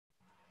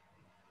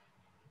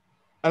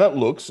and it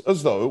looks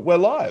as though we're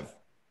live.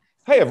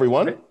 Hey,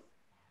 everyone.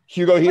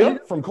 Hugo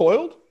here from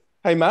Coiled.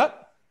 Hey,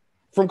 Matt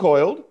from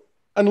Coiled.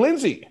 And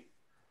Lindsey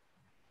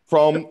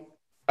from,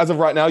 as of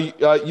right now,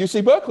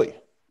 UC Berkeley.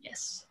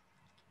 Yes.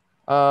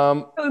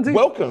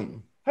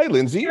 Welcome. Hey,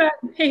 Lindsey. Yeah.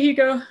 Hey,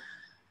 Hugo.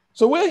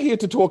 So we're here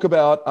to talk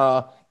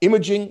about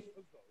imaging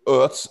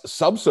Earth's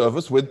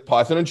subsurface with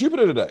Python and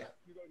Jupyter today.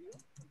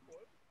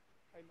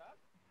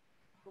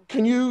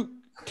 Can you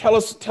tell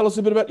us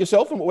a bit about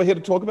yourself and what we're here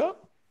to talk about?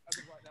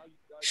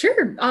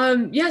 Sure.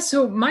 Yeah,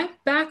 so my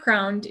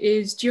background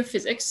is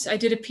geophysics. I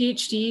did a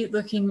PhD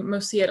looking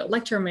mostly at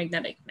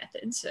electromagnetic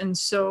methods. And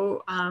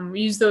so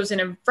we use those in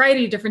a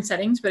variety of different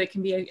settings, but it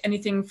can be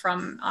anything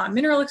from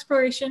mineral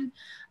exploration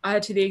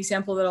to the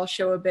example that I'll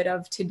show a bit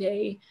of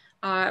today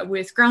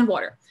with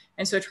groundwater.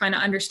 And so trying to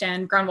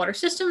understand groundwater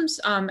systems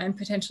and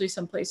potentially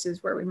some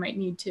places where we might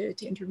need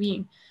to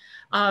intervene.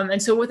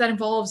 And so what that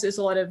involves is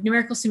a lot of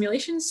numerical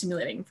simulations,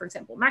 simulating, for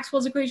example,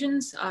 Maxwell's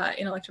equations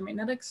in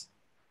electromagnetics.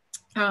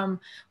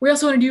 We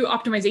also want to do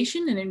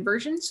optimization and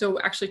inversion, so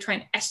actually try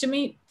and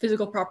estimate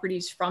physical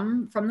properties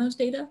from those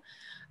data.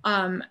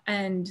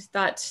 And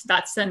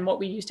that's then what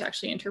we use to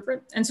actually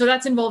interpret. And so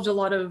that's involved a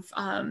lot of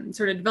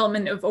sort of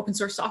development of open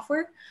source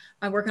software.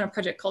 I work on a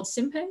project called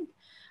SimPeg,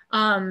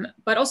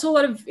 but also a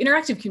lot of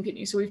interactive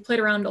computing. So we've played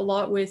around a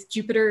lot with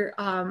Jupyter,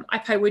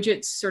 IPy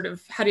widgets, sort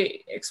of how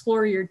to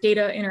explore your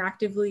data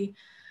interactively.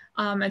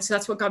 And so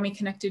that's what got me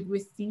connected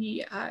with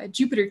the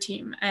Jupyter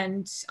team.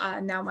 And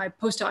now my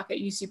postdoc at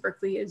UC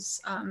Berkeley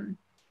is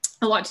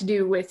a lot to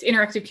do with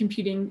interactive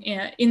computing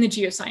in the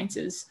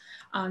geosciences,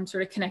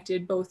 sort of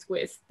connected both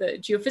with the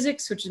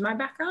geophysics, which is my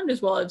background,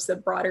 as well as the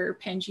broader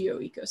Pangeo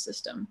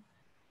ecosystem.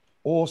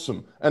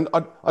 Awesome. And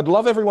I'd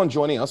love everyone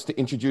joining us to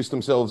introduce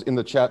themselves in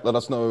the chat. Let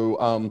us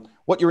know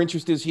what your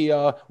interest is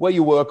here, where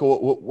you work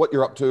or what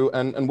you're up to,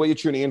 and where you're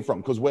tuning in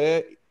from. Because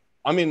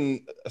I'm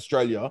in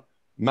Australia,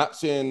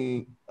 Matt's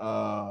in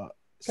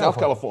South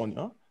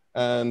California,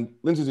 and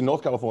Lindsey's in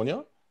North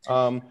California.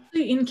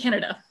 In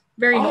Canada,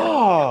 very north.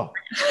 Oh,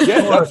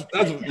 yeah,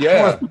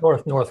 yeah.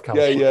 North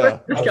California. Yeah,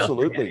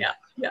 absolutely.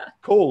 Yeah.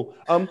 Cool.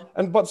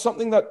 But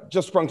something that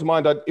just sprung to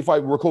mind, if I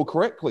recall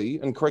correctly,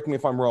 and correct me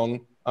if I'm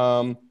wrong,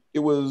 it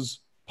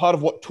was part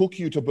of what took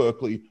you to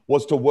Berkeley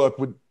was to work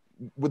with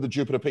the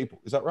Jupyter people.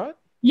 Is that right?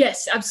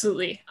 Yes,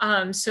 absolutely.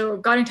 So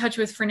got in touch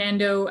with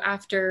Fernando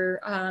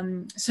after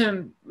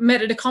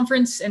met at a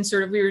conference, and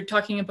sort of we were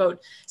talking about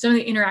some of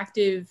the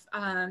interactive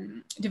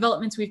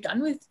developments we've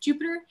done with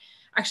Jupyter,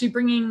 actually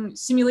bringing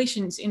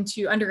simulations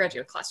into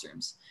undergraduate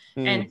classrooms.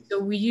 And so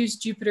we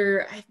used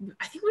Jupyter.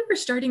 I think we were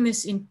starting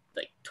this in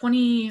like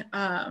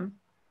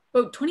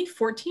about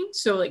 2014.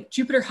 So like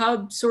Jupyter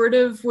Hub sort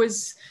of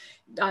was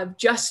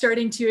just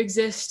starting to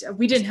exist.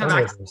 We didn't have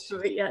access to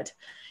it yet.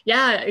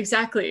 Yeah,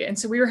 exactly. And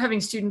so we were having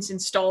students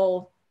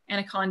install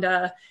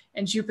Anaconda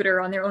and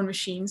Jupyter on their own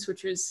machines,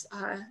 which was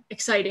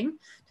exciting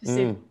to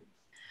see.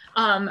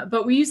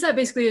 But we use that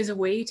basically as a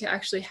way to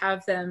actually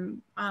have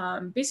them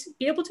basically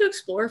be able to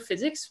explore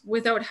physics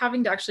without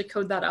having to actually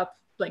code that up.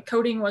 Like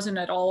coding wasn't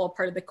at all a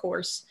part of the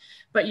course,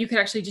 but you could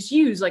actually just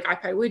use like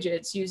IPy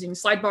widgets using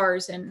slide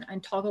bars and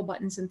toggle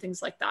buttons and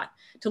things like that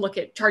to look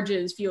at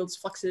charges, fields,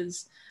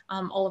 fluxes,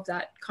 all of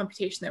that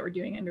computation that we're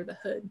doing under the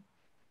hood.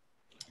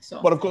 So.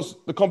 But of course,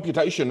 the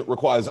computation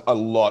requires a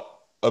lot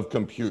of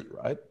compute,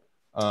 right?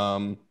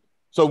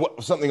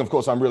 Something, of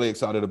course, I'm really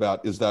excited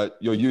about is that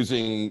you're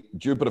using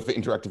Jupyter for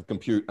interactive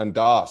compute and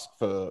Dask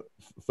for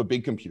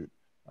big compute.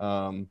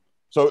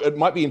 So it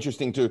might be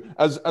interesting to,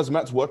 as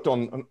Matt's worked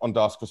on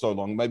Dask for so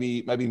long,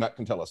 maybe Matt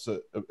can tell us a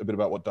bit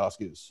about what Dask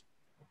is.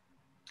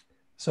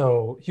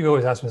 So Hugo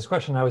was asking this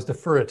question. I always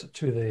defer it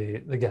to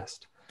the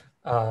guest.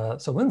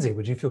 So Lindsey,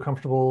 would you feel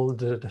comfortable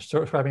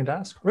describing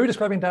Dask? Or maybe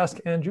describing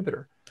Dask and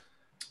Jupyter?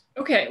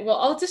 Okay, well,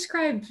 I'll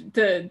describe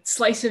the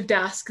slice of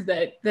Dask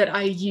that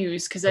I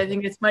use, because I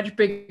think it's much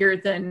bigger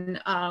than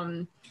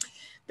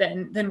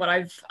what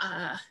I've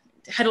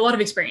had a lot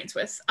of experience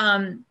with.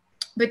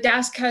 But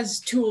Dask has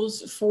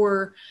tools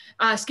for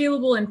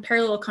scalable and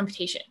parallel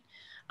computation.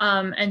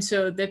 And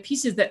so the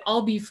pieces that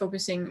I'll be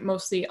focusing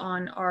mostly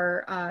on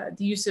are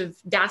the use of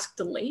Dask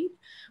delayed,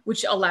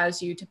 which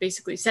allows you to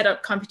basically set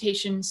up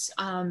computations,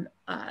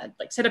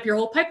 like set up your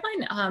whole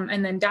pipeline,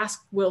 and then Dask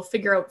will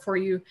figure out for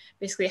you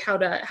basically how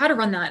to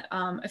run that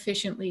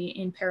efficiently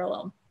in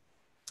parallel.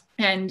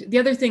 And the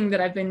other thing that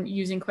I've been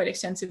using quite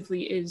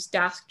extensively is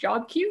Dask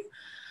job queue.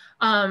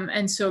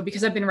 And so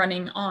because I've been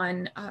running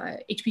on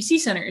HPC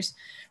centers,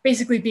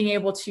 basically being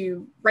able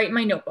to write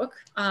my notebook.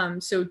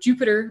 So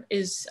Jupyter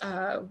is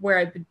where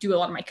I do a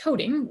lot of my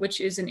coding, which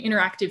is an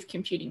interactive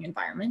computing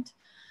environment.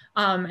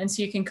 And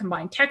so you can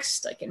combine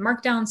text like in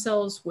markdown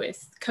cells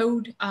with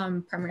code.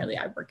 Primarily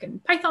I work in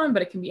Python,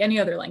 but it can be any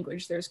other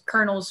language. There's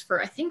kernels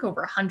for I think over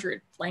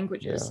 100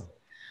 languages.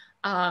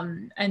 Yeah.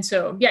 And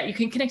so, yeah, you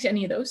can connect to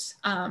any of those,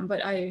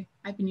 but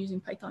I've been using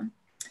Python.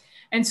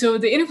 And so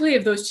the interplay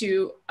of those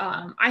two,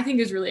 I think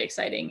is really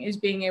exciting, is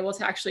being able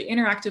to actually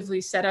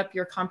interactively set up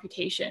your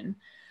computation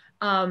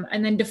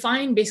and then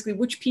define basically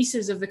which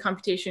pieces of the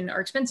computation are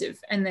expensive,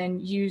 and then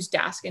use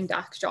Dask and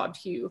Dask job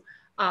queue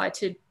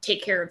to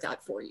take care of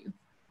that for you.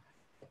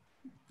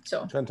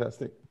 So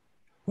fantastic.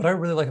 What I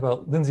really like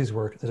about Lindsey's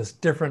work is that it's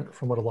different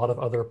from what a lot of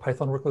other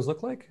Python workloads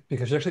look like,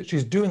 because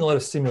she's doing a lot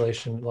of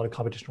simulation, a lot of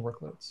computational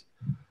workloads.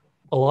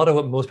 A lot of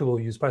what most people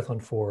use Python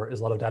for is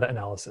a lot of data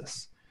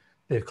analysis.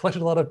 They've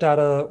collected a lot of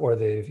data, or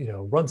they've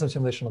run some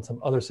simulation on some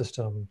other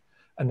system,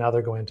 and now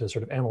they're going to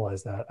sort of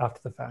analyze that after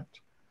the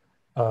fact.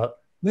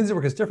 Lindsey's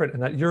work is different in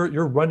that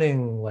you're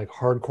running like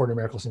hardcore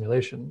numerical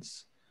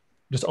simulations,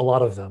 just a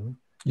lot of them,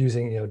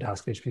 using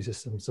Dask HP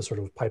systems to sort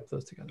of pipe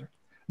those together.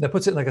 And that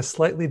puts it in like a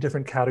slightly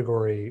different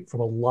category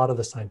from a lot of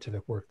the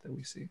scientific work that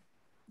we see.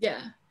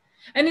 Yeah.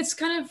 And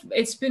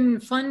it's been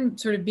fun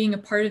sort of being a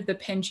part of the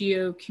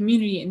Pangeo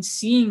community and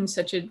seeing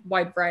such a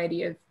wide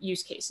variety of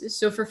use cases.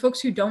 So for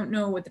folks who don't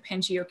know what the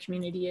Pangeo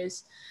community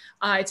is,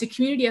 it's a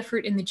community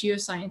effort in the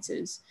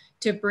geosciences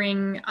to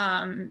bring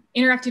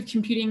interactive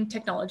computing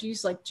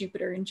technologies like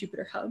Jupyter and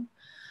Jupyter Hub,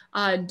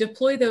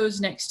 deploy those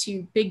next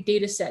to big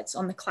data sets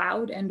on the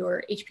cloud and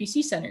or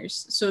HPC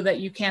centers so that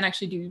you can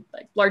actually do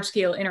like large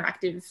scale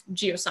interactive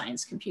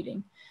geoscience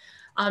computing.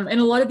 And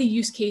a lot of the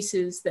use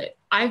cases that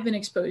I've been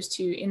exposed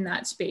to in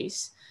that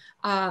space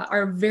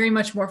are very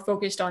much more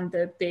focused on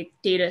the big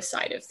data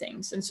side of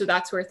things. And so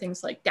that's where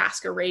things like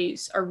Dask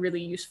arrays are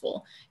really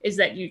useful, is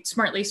that you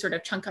smartly sort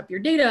of chunk up your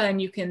data and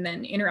you can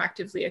then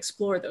interactively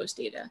explore those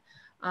data.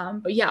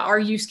 But yeah, our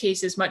use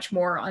case is much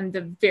more on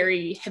the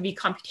very heavy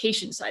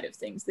computation side of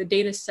things. The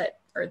data set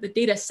or the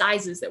data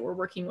sizes that we're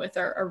working with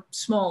are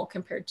small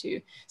compared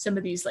to some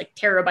of these like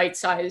terabyte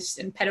sized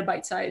and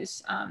petabyte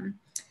sized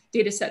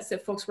data sets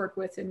that folks work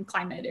with in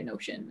climate and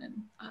ocean.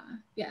 And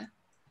yeah.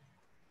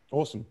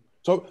 Awesome.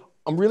 So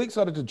I'm really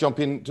excited to jump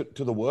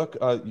into the work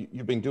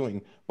you've been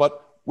doing,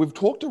 but we've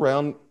talked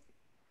around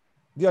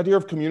the idea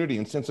of community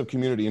and sense of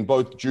community in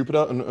both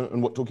Jupyter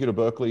and what took you to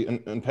Berkeley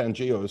and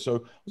Pangeo. So I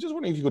was just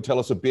wondering if you could tell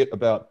us a bit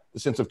about the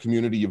sense of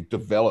community you've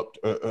developed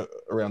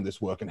around this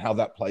work and how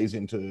that plays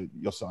into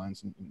your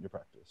science and your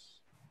practice.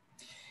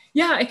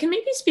 Yeah, I can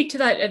maybe speak to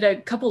that at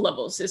a couple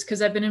levels, is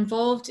because I've been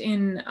involved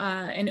in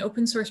an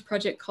open source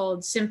project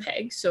called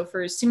SimPeg, so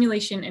for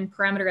simulation and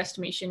parameter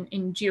estimation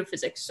in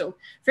geophysics. So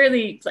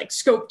fairly like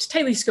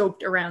tightly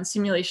scoped around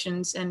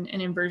simulations and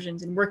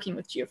inversions and working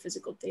with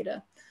geophysical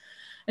data.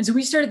 And so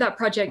we started that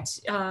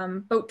project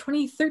about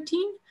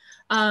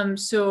 2013.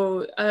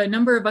 So a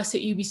number of us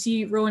at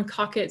UBC, Rowan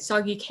Cockett,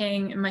 Sagi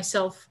Kang, and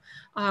myself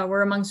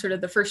were among sort of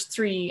the first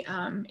three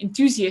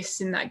enthusiasts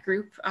in that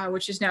group,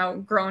 which has now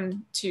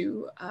grown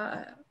to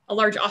a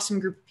large, awesome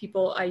group of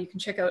people you can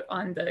check out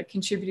on the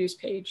contributors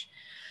page.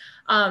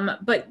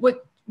 But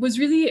what was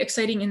really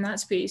exciting in that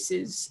space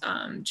is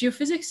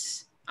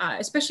geophysics,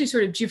 especially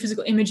sort of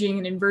geophysical imaging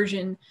and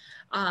inversion,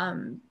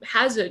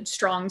 has a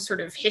strong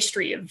sort of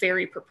history of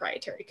very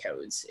proprietary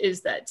codes.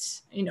 Is that,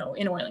 in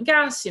oil and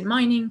gas, in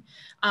mining,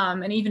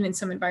 and even in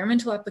some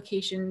environmental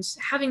applications,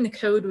 having the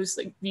code was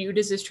like viewed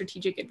as a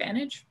strategic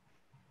advantage.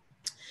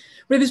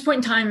 But at this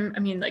point in time, I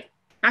mean, like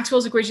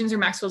Maxwell's equations are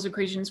Maxwell's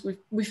equations.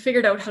 We've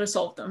figured out how to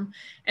solve them.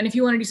 And if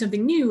you want to do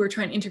something new or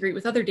try and integrate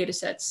with other data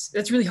sets,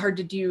 that's really hard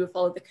to do if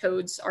all of the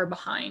codes are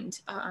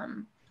behind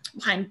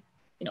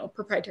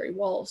proprietary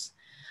walls.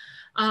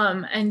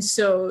 And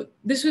so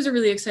this was a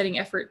really exciting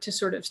effort to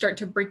sort of start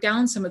to break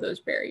down some of those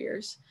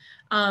barriers.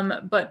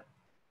 But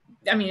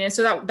I mean, and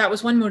so that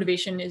was one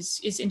motivation, is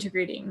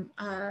integrating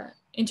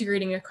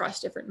across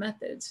different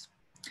methods.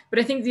 But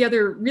I think the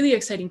other really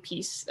exciting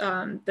piece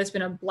that's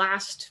been a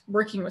blast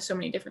working with so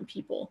many different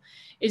people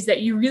is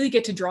that you really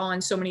get to draw on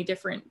so many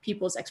different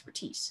people's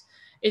expertise.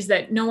 Is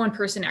that no one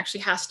person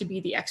actually has to be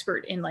the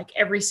expert in like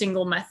every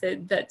single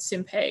method that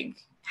SimPeg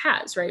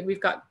has, right?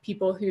 We've got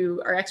people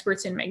who are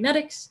experts in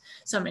magnetics,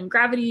 some in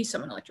gravity,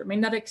 some in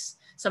electromagnetics,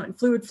 some in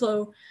fluid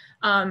flow.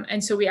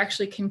 And so we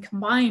actually can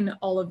combine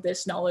all of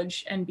this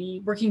knowledge and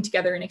be working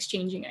together and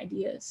exchanging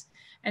ideas.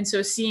 And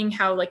so seeing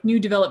how like new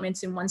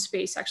developments in one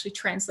space actually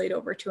translate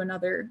over to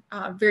another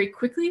very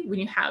quickly when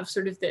you have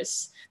sort of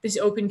this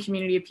open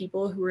community of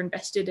people who are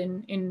invested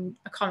in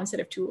a common set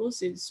of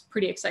tools is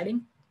pretty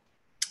exciting.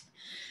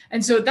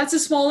 And so that's a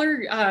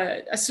smaller,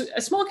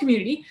 a small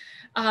community.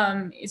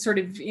 It's sort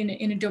of in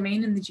a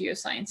domain in the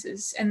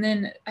geosciences. And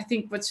then I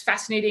think what's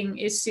fascinating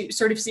is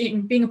sort of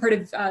being a part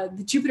of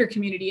the Jupyter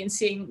community and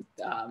seeing,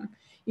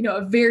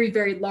 a very,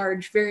 very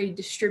large, very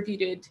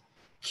distributed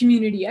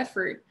community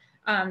effort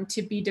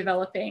to be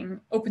developing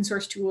open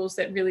source tools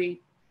that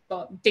really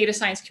data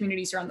science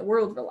communities around the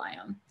world rely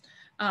on.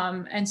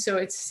 And so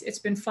it's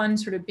been fun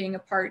sort of being a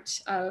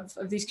part of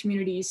these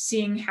communities,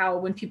 seeing how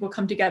when people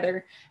come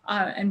together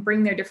and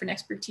bring their different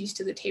expertise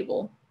to the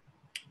table,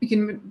 we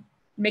can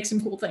make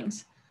some cool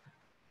things.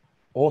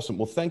 Awesome.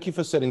 Well, thank you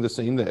for setting the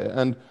scene there.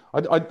 And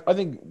I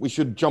think we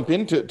should jump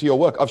into your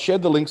work. I've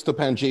shared the links to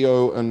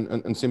Pangeo and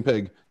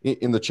SimPeg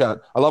in the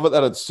chat. I love it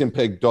that it's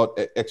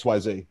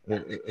simpeg.xyz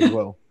as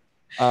well.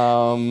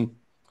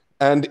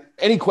 And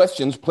any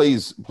questions,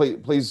 please,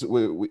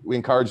 we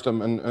encourage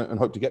them and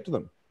hope to get to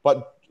them.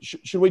 But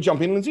should we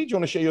jump in, Lindsey? Do you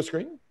want to share your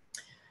screen?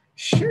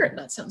 Sure,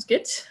 that sounds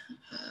good.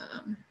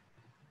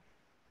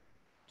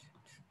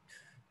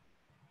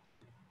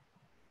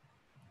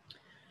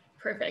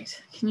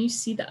 Perfect. Can you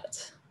see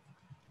that?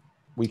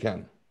 We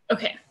can.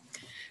 Okay.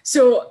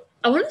 So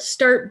I want to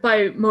start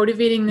by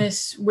motivating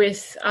this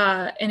with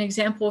an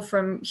example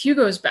from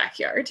Hugo's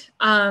backyard.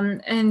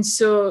 And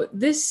so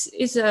this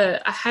is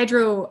a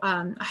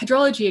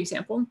hydrology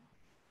example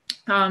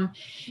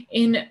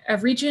in a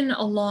region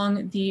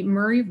along the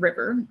Murray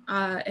River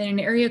in an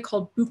area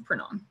called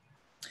Buchpernong.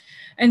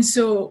 And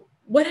so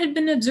what had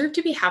been observed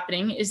to be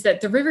happening is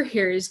that the river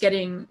here is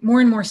getting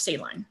more and more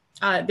saline.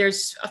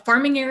 There's a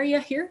farming area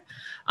here.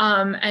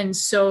 And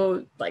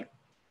so like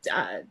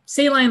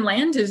saline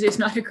land is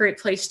not a great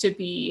place to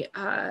be,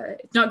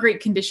 not great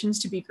conditions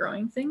to be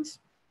growing things.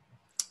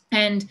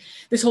 And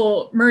this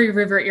whole Murray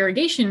River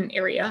irrigation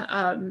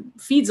area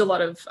feeds a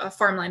lot of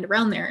farmland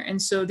around there. And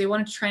so they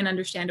wanted to try and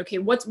understand, okay,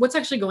 what's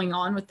actually going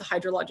on with the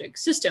hydrologic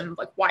system?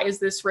 Like, why is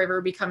this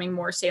river becoming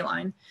more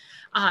saline?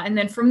 And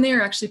then from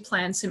there, actually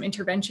plan some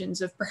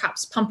interventions of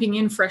perhaps pumping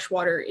in fresh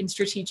water in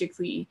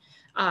strategically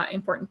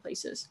important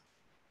places.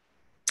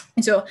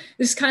 And so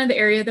this is kind of the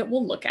area that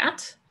we'll look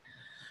at.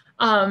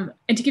 And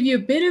to give you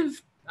a bit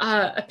of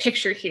a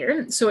picture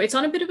here, so it's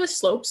on a bit of a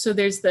slope. So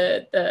there's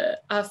the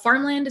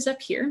farmland is up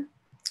here.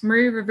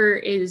 Murray River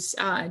is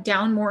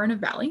down more in a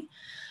valley.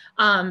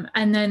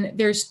 And then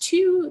there's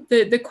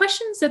the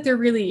questions that they're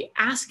really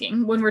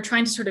asking when we're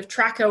trying to sort of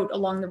track out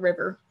along the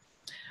river.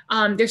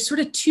 There's sort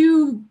of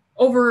two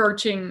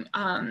overarching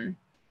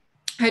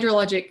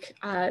hydrologic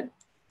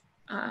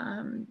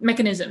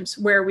mechanisms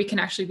where we can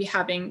actually be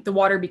having the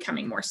water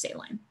becoming more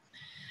saline.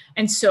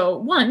 And so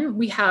one,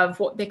 we have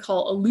what they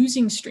call a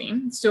losing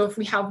stream. So if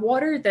we have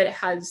water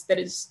that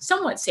is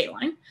somewhat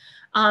saline,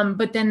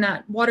 but then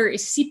that water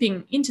is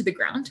seeping into the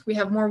ground, we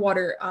have more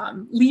water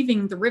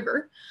leaving the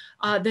river,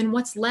 then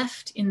what's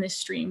left in this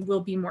stream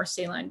will be more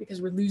saline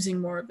because we're losing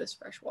more of this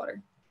fresh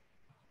water.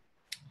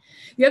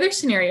 The other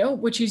scenario,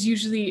 which is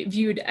usually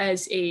viewed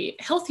as a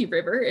healthy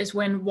river, is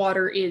when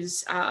water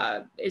is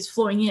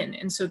flowing in.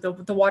 And so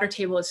the water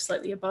table is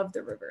slightly above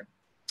the river.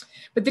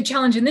 But the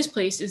challenge in this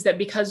place is that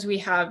because we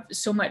have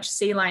so much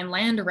saline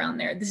land around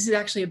there, this is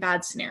actually a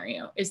bad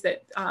scenario, is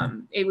that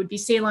it would be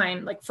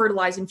saline, like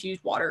fertilized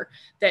infused water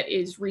that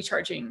is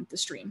recharging the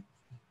stream.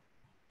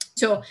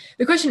 So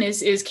the question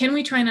is can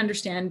we try and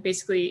understand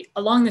basically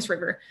along this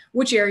river,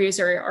 which areas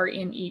are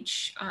in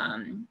each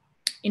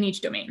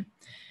domain?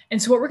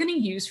 And so what we're going to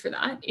use for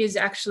that is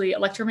actually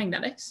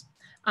electromagnetics,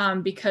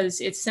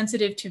 because it's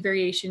sensitive to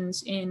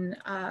variations in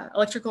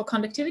electrical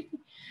conductivity.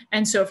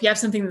 And so if you have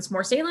something that's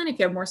more saline, if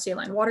you have more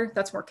saline water,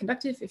 that's more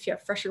conductive. If you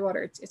have fresher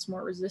water, it's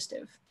more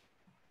resistive.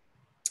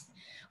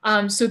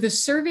 So the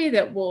survey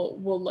that we'll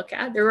look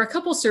at, there were a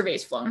couple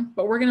surveys flown,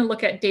 but we're going to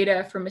look at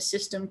data from a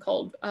system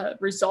called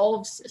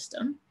Resolve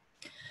system.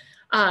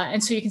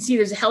 And so you can see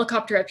there's a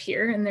helicopter up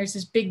here, and there's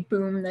this big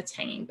boom that's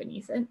hanging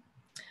beneath it.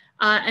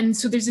 And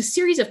so there's a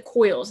series of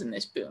coils in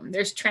this boom.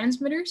 There's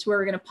transmitters where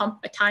we're going to pump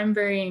a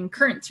time-varying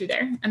current through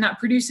there, and that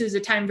produces a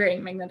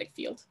time-varying magnetic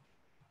field.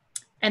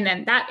 And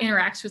then that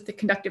interacts with the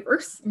conductive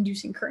earth,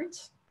 inducing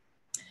currents.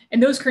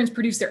 And those currents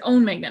produce their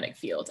own magnetic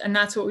field, and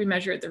that's what we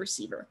measure at the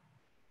receiver.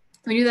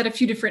 We do that at a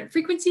few different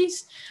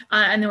frequencies,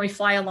 and then we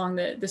fly along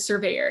the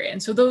survey area.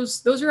 And so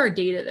those are our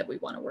data that we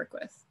want to work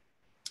with.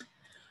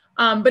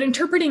 But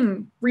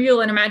interpreting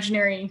real and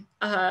imaginary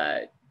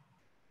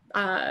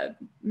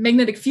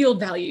magnetic field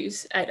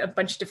values at a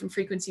bunch of different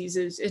frequencies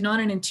is not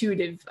an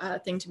intuitive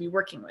thing to be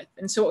working with.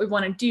 And so what we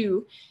want to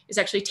do is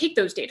actually take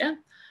those data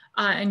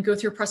and go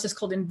through a process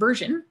called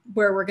inversion,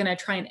 where we're going to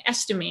try and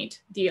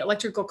estimate the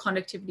electrical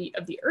conductivity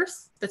of the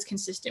Earth that's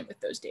consistent with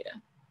those data.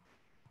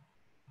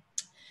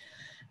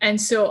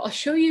 And so I'll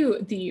show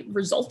you the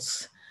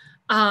results.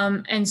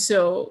 And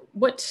so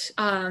what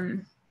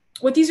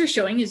these are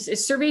showing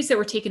is surveys that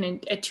were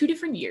taken at 2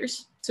 different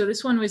years. So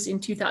this one was in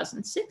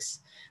 2006.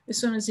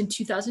 This one was in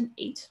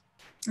 2008.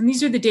 And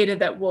these are the data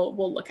that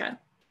we'll look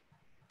at.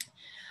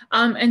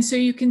 And so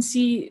you can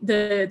see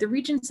the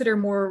regions that are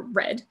more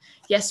red.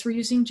 Yes, we're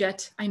using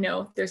JET. I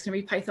know there's going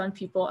to be Python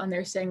people on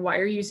there saying, why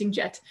are you using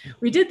JET?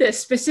 We did this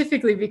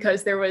specifically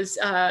because there was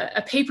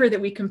a paper that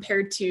we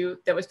compared to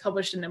that was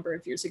published a number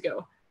of years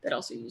ago that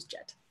also used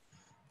JET.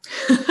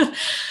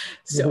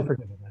 So,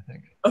 I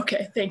think.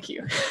 Okay, thank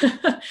you.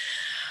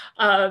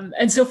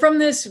 And so from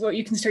this, what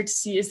you can start to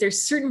see is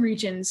there's certain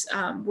regions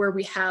where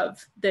we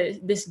have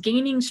this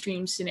gaining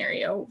stream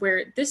scenario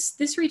where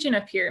this region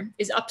up here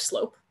is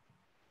upslope.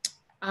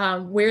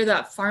 Where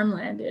that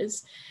farmland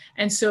is.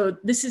 And so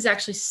this is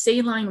actually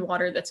saline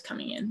water that's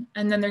coming in.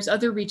 And then there's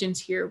other regions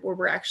here where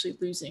we're actually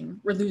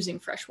losing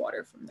fresh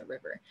water from the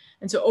river.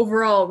 And so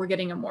overall, we're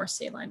getting a more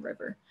saline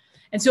river.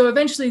 And so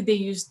eventually they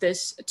used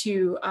this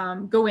to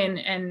go in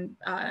and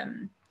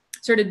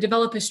sort of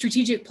develop a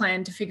strategic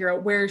plan to figure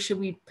out where should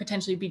we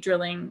potentially be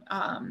drilling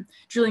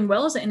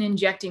wells and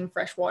injecting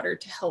fresh water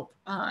to help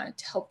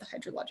the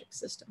hydrologic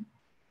system.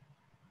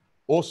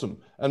 Awesome.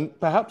 And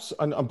perhaps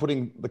I'm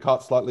putting the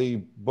cart slightly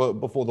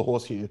before the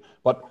horse here,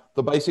 but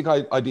the basic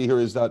idea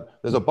here is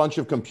that there's a bunch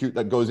of compute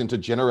that goes into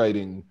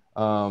generating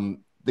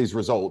these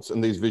results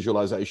and these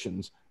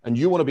visualizations, and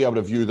you want to be able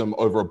to view them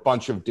over a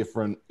bunch of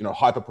different,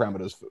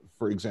 hyperparameters,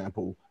 for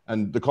example,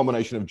 and the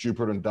combination of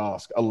Jupyter and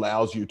Dask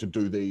allows you to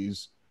do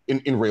these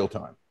in real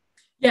time.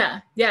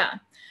 Yeah.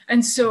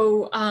 And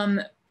so,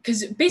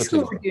 because basically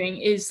what we're doing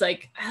is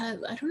like, I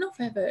don't know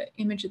if I have an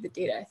image of the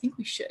data. I think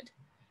we should.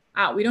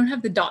 We don't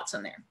have the dots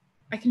on there.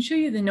 I can show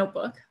you the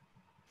notebook.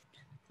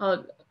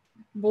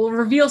 We'll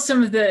reveal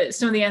some of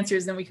the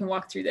answers, then we can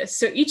walk through this.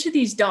 So each of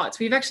these dots,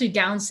 we've actually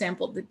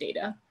downsampled the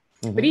data,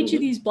 but each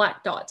of these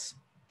black dots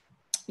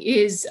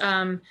is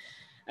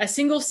a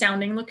single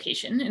sounding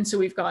location. And so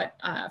we've got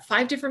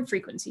 5 different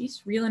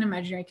frequencies, real and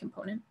imaginary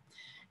component.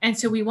 And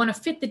so we want to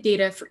fit the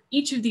data for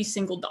each of these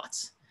single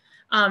dots.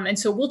 And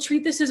so we'll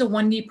treat this as a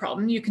 1D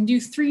problem. You can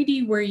do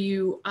 3D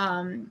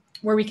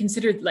where we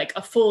consider like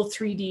a full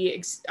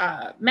 3D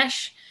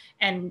mesh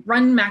and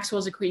run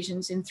Maxwell's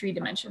equations in 3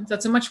 dimensions.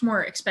 That's a much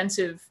more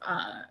expensive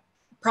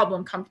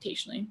problem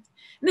computationally.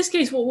 In this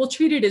case, we'll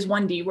treat it as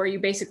 1D, where you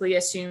basically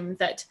assume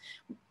that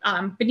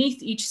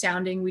beneath each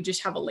sounding, we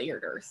just have a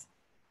layered Earth.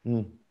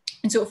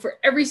 And so for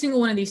every single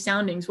one of these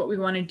soundings, what we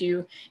want to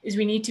do is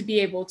we need to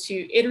be able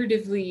to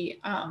iteratively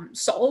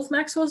solve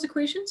Maxwell's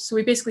equations. So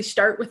we basically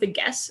start with a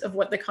guess of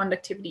what the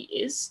conductivity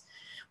is.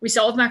 We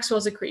solve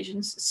Maxwell's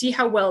equations, see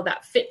how well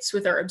that fits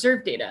with our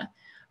observed data,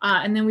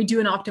 and then we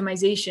do an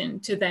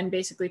optimization to then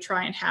basically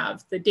try and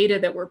have the data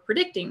that we're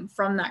predicting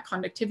from that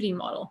conductivity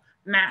model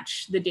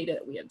match the data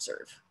that we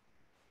observe.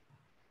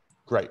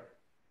 Great.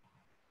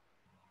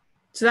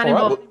 So that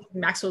involves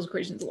Maxwell's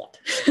equations a lot.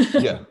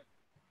 Yeah.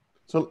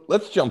 So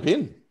let's jump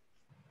in.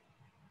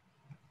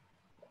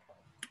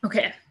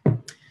 Okay.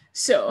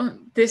 So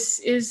this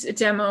is a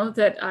demo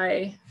that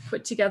I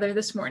put together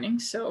this morning.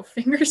 So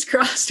fingers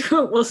crossed,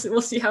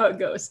 we'll see how it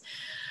goes.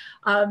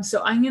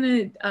 So I'm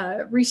going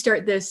to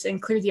restart this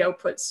and clear the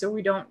outputs so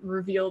we don't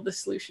reveal the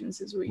solutions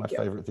as we go.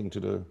 My favorite thing to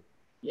do.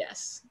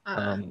 Yes.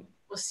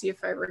 We'll see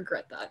if I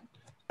regret that.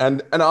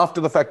 And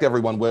after the fact,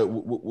 everyone,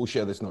 we'll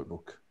share this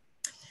notebook.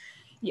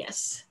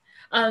 Yes.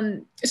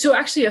 So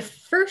actually a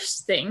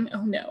first thing,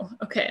 oh no,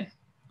 okay.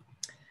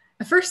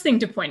 A first thing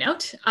to point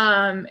out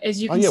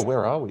is you can see,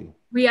 where are we?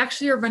 We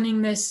actually are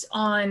running this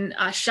on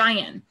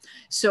Cheyenne,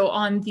 so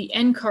on the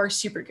NCAR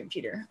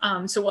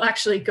supercomputer. So we'll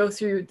actually go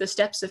through the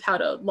steps of how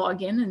to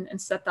log in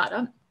and set that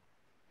up.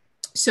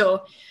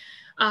 So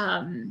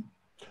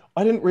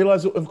I didn't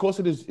realize, of course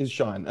it is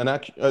Cheyenne, and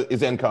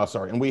is NCAR,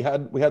 sorry. And we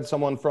had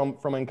someone from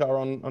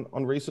NCAR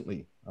on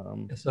recently.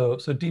 So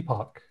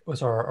Deepak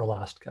was our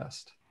last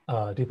guest.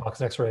 Deepak's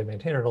an X-ray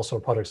maintainer and also a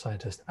project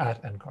scientist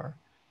at NCAR.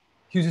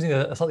 He was using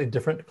a slightly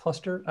different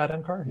cluster at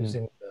NCAR. He was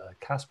using the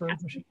Casper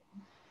machine.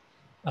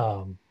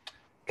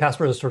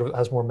 Casper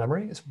has more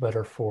memory. It's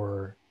better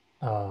for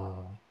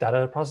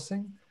data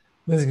processing.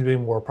 Lindsey's going to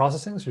be more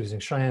processing, so using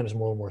Cheyenne is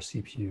more and more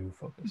CPU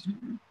focused.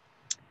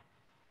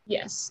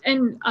 Yes,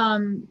 and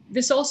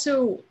this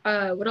also,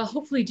 what I'll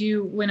hopefully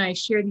do when I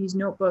share these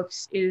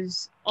notebooks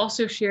is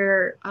also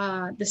share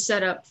the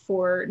setup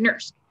for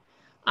NERSC.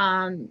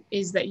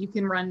 Is that you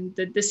can run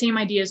the same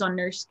ideas on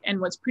NERSC, and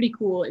what's pretty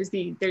cool is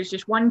there's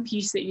just one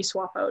piece that you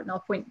swap out, and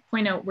I'll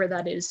point out where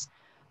that is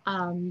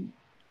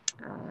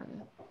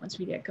once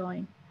we get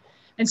going.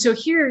 And so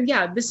here,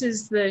 yeah, this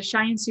is the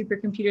Cheyenne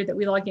supercomputer that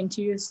we log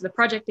into. This is the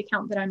project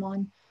account that I'm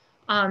on,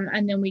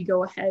 and then we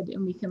go ahead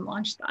and we can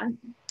launch that.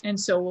 And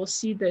so we'll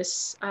see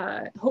this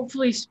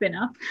hopefully spin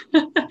up.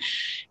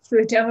 So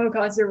the demo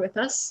gods are with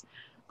us,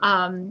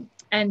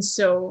 and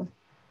so.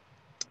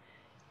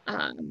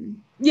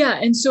 Yeah,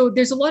 and so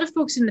there's a lot of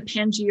folks in the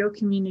Pangeo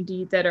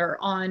community that are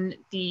on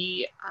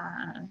the,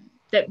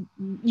 that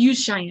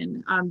use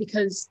Cheyenne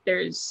because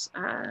there's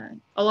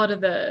a lot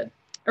of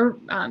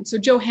so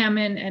Joe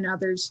Hammond and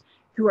others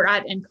who are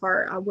at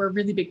NCAR were a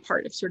really big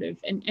part of sort of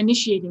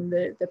initiating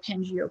the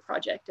Pangeo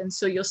project. And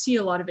so you'll see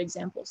a lot of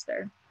examples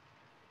there.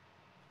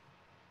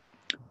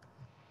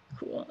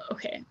 Cool,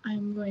 okay,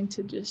 I'm going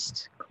to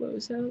just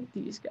close out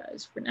these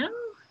guys for now.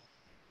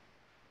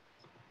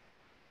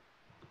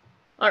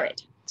 All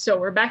right, so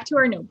we're back to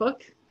our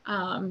notebook,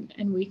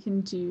 and we can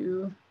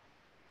do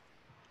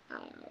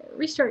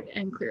restart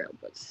and clear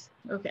outputs.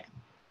 Okay.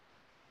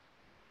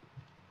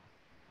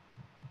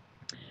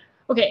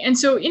 Okay, and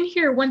so in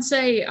here, once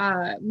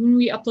when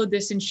we upload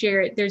this and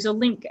share it, there's a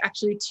link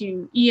actually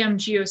to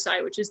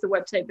Geosci, which is the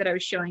website that I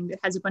was showing that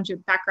has a bunch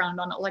of background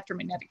on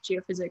electromagnetic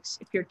geophysics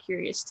if you're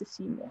curious to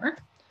see more.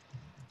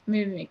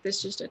 Maybe make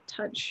this just a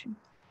touch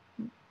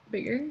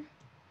bigger.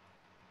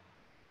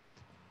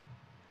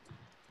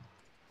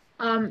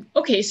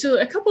 Okay, so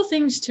a couple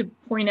things to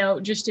point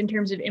out just in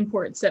terms of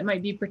imports that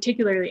might be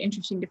particularly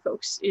interesting to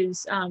folks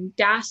is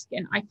Dask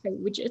and IPy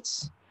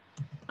widgets.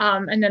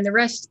 And then the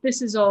rest,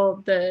 this is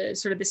all the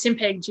sort of the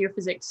SIMPEG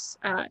geophysics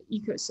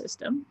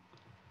ecosystem.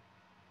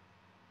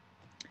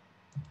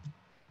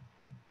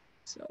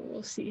 So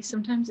we'll see,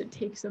 sometimes it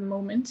takes a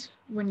moment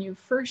when you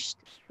first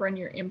run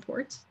your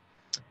imports.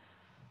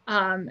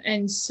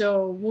 And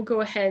so we'll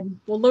go ahead,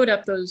 we'll load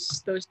up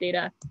those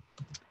data.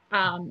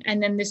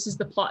 And then this is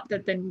the plot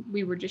that then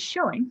we were just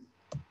showing.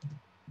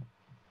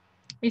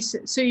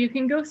 So you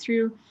can go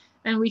through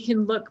and we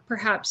can look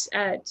perhaps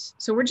at,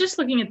 so we're just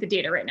looking at the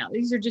data right now.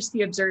 These are just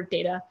the observed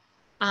data.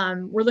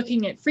 We're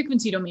looking at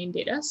frequency domain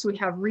data. So we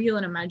have real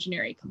and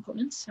imaginary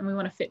components, and we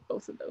want to fit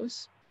both of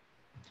those.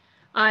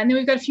 And then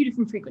we've got a few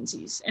different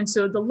frequencies. And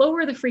so the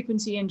lower the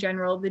frequency in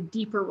general, the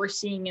deeper we're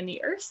seeing in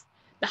the Earth.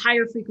 The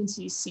higher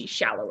frequencies see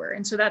shallower.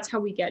 And so that's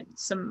how we get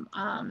some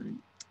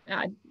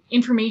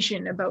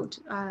information about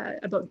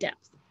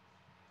depth.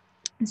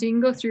 And so you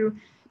can go through,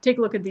 take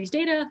a look at these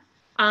data.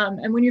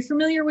 And when you're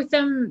familiar with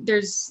them,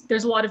 there's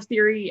a lot of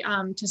theory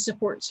to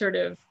support sort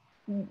of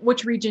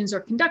which regions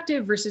are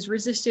conductive versus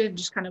resistive,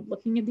 just kind of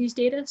looking at these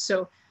data.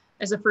 So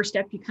as a first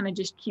step, you kind of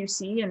just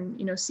QC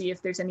and see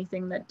if there's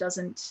anything that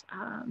doesn't,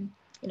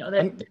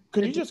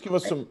 could you just give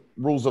us some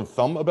rules of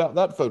thumb about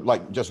that, for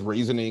like just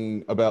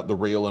reasoning about the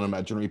real and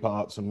imaginary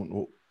parts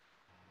and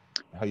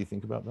how you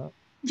think about that?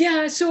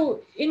 Yeah, so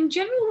in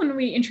general, when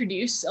we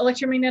introduce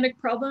electromagnetic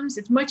problems,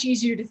 it's much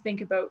easier to think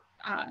about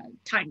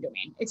time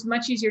domain. It's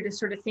much easier to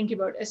sort of think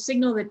about a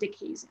signal that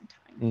decays in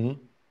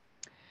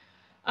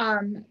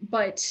time.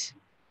 But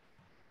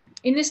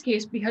in this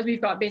case, because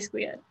we've got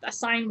basically a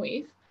sine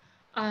wave,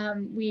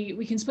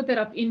 we can split that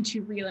up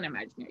into real and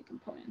imaginary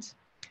components.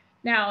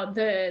 Now,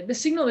 the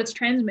signal that's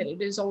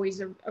transmitted is always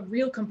a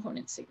real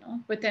component signal,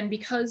 but then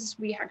because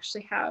we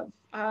actually have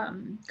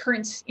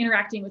currents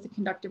interacting with the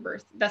conductive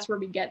Earth, that's where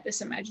we get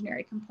this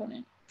imaginary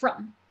component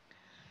from.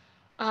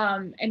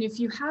 And if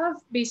you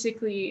have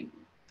basically,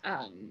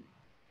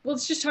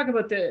 let's just talk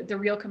about the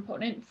real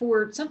component.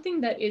 For something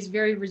that is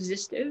very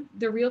resistive,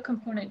 the real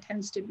component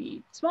tends to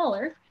be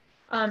smaller.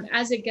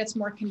 As it gets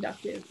more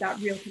conductive, that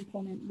real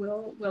component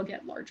will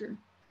get larger.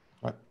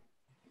 Right.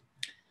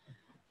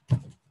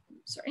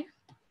 Sorry.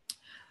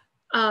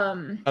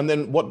 And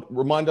then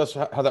remind us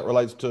how that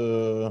relates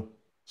to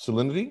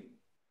salinity?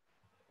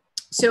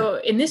 So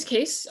in this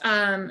case,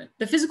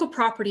 the physical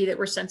property that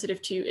we're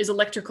sensitive to is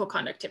electrical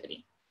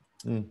conductivity.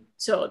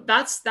 So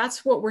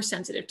that's what we're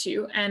sensitive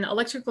to. And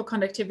electrical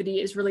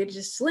conductivity is related to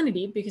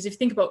salinity because if you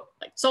think about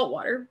like salt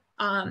water,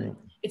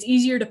 it's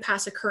easier to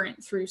pass a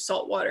current through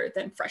salt water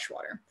than fresh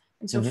water.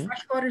 And so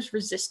fresh water is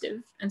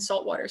resistive and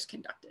salt water is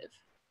conductive.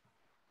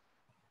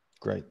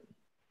 Great.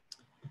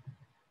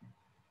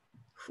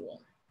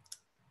 Cool.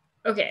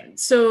 Okay,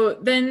 so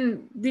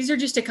then these are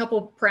just a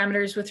couple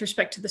parameters with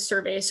respect to the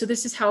survey. So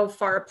this is how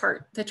far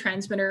apart the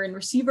transmitter and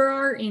receiver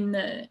are in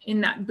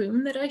that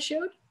boom that I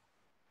showed.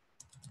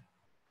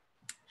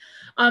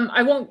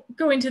 I won't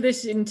go into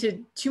this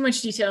into too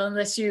much detail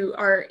unless you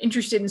are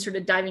interested in sort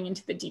of diving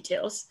into the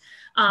details.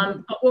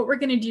 But what we're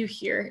going to do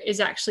here is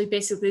actually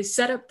basically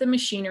set up the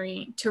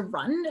machinery to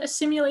run a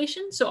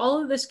simulation. So all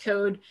of this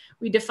code,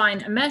 we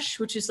define a mesh,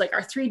 which is like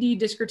our 3D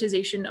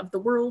discretization of the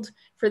world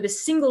for the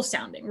single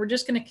sounding. We're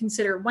just going to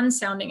consider one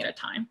sounding at a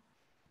time.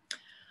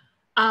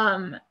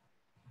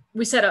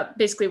 We set up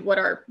basically what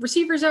our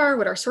receivers are,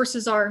 what our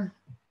sources are.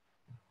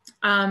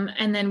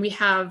 And then we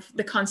have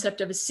the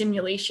concept of a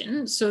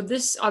simulation. So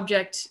this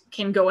object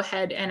can go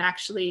ahead and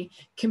actually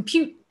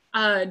compute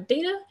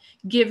data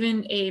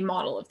given a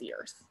model of the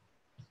Earth.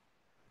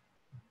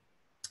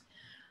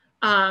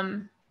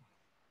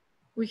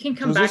 We can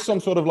come back. Is this some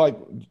sort of like,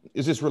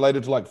 is this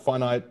related to like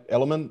finite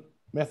element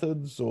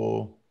methods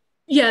or?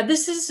 Yeah,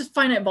 this is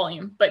finite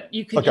volume, but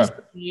you could just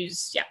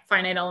use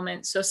finite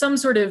elements. So some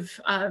sort of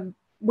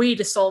way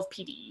to solve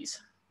PDEs.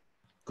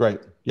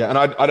 Great. Yeah,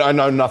 and I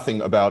know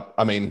nothing about,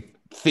 I mean,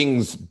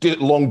 things,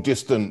 long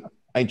distant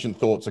ancient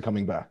thoughts are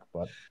coming back,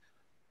 but.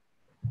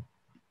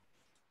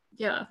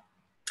 Yeah.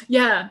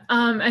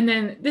 And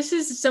then this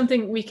is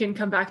something we can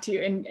come back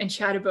to and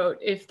chat about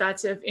if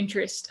that's of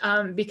interest,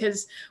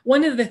 because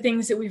one of the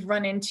things that we've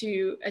run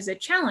into as a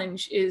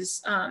challenge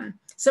is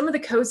some of the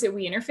codes that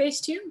we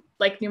interface to,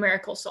 like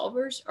numerical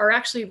solvers, are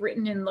actually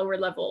written in lower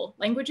level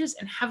languages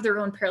and have their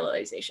own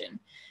parallelization.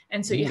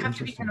 And so you have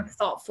to be kind of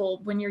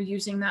thoughtful when you're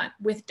using that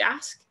with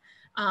Dask.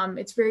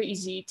 It's very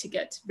easy to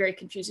get very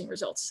confusing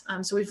results.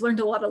 So we've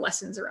learned a lot of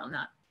lessons around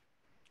that.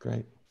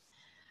 Great.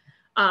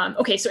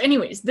 Okay, so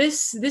anyways,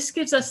 this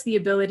gives us the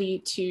ability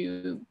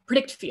to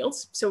predict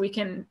fields. So we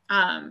can,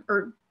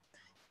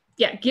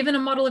 given a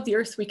model of the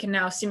Earth, we can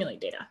now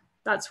simulate data.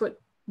 That's what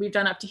we've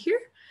done up to here.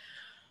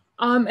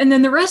 And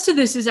then the rest of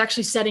this is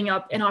actually setting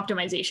up an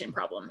optimization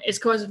problem. Is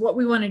because what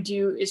we want to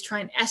do is try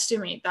and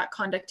estimate that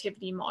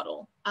conductivity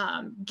model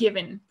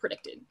given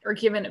predicted or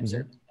given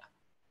observed.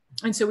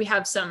 And so we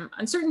have some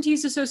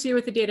uncertainties associated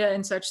with the data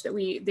and such that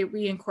we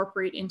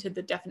incorporate into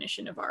the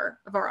definition of our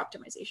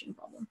optimization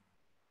problem.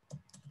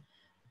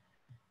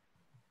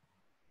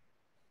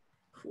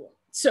 Cool.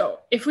 So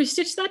if we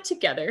stitch that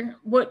together,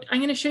 what I'm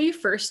going to show you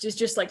first is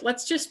just like,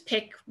 let's just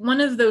pick one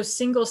of those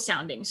single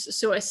soundings.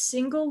 So a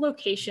single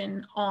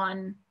location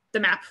on the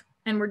map,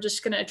 and we're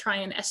just going to try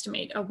and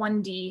estimate a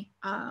 1D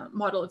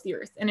model of the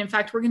Earth. And in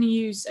fact, we're going to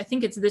use, I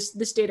think it's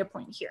this data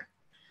point here.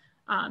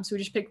 So we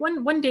just pick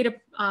one data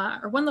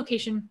or one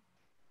location.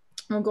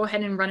 We'll go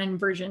ahead and run an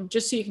inversion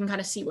just so you can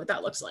kind of see what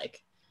that looks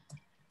like.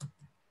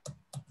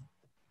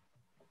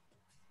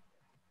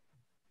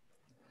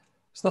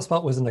 So that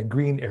spot was in a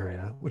green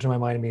area, which in my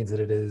mind means that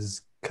it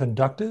is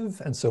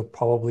conductive and so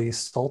probably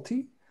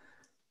salty.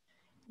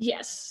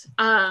 Yes.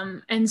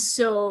 And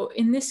so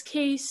in this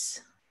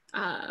case,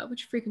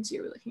 which frequency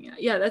are we looking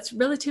at? Yeah, that's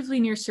relatively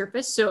near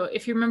surface. So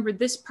if you remember,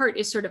 this part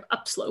is sort of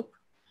upslope.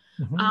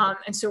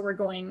 And so we're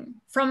going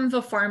from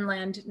the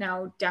farmland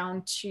now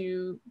down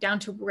to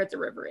where the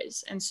river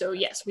is. And so,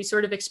 yes, we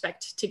sort of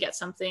expect to get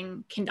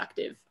something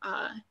conductive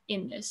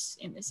in this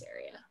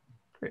area.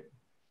 Great.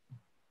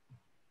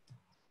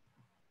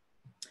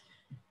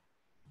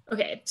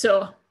 Okay,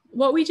 so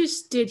what we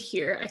just did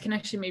here, I can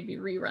actually maybe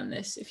rerun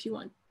this if you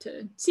want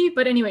to see.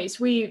 But anyways,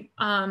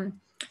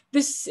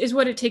 this is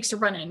what it takes to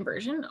run an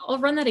inversion. I'll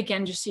run that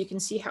again just so you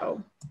can see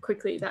how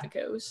quickly that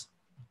goes.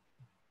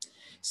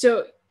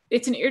 So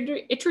it's an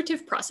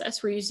iterative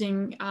process. We're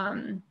using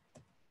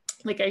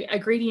like a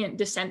gradient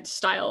descent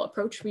style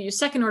approach. We use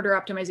second order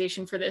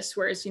optimization for this,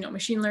 whereas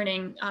machine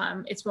learning,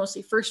 it's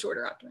mostly first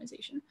order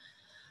optimization.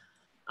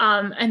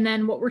 And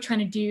then what we're trying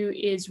to do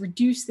is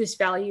reduce this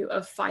value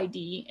of phi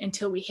d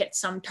until we hit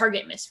some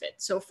target misfit.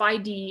 So phi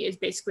d is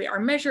basically our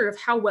measure of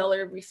how well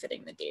are we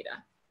fitting the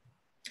data.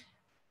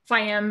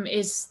 Phi m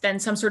is then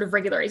some sort of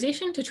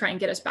regularization to try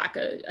and get us back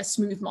a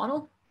smooth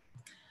model.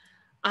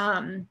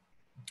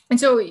 And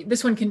so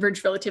this one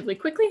converged relatively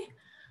quickly.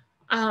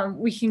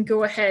 We can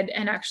go ahead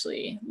and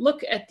actually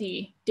look at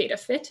the data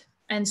fit.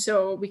 And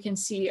so we can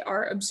see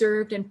our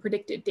observed and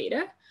predicted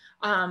data.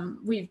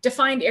 We've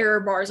defined error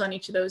bars on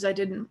each of those. I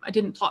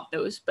didn't plot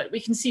those, but we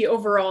can see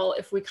overall,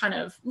 if we kind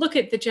of look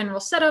at the general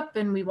setup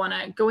and we want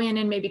to go in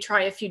and maybe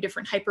try a few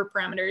different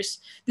hyperparameters,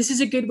 this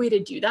is a good way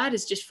to do that,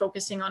 is just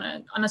focusing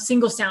on a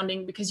single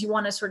sounding, because you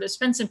want to sort of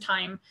spend some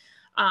time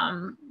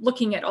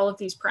looking at all of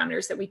these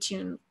parameters that we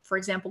tune, for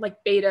example,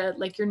 like beta,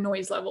 like your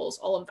noise levels,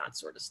 all of that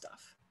sort of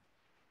stuff.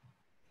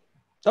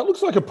 That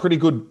looks like a pretty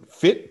good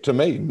fit to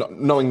me,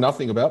 knowing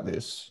nothing about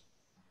this.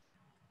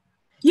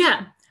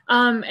 Yeah.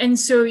 And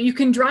so you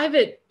can drive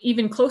it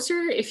even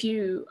closer if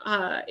you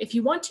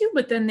want to,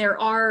 but then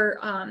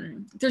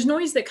there's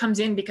noise that comes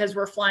in because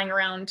we're flying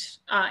around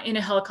in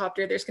a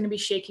helicopter. There's going to be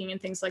shaking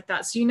and things like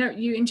that. So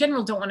you in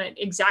general don't want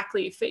to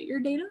exactly fit your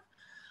data.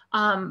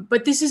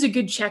 But this is a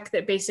good check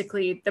that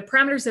basically the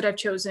parameters that I've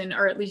chosen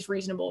are at least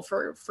reasonable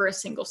for a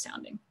single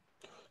sounding.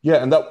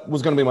 Yeah, and that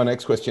was going to be my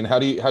next question. How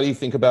do you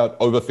think about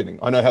overfitting?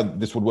 I know how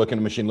this would work in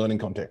a machine learning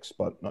context,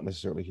 but not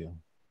necessarily here.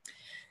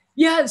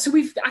 Yeah, so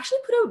we've actually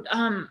put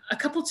out a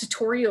couple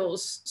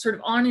tutorials sort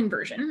of on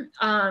inversion,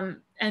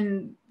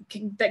 and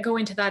that go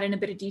into that in a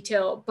bit of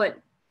detail.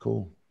 But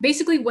cool.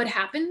 Basically what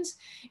happens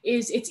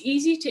is it's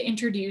easy to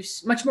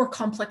introduce much more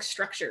complex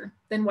structure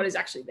than what is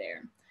actually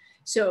there.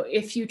 So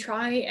if you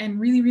try and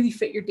really, really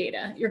fit your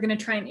data, you're going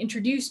to try and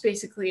introduce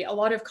basically a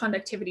lot of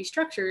conductivity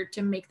structure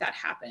to make that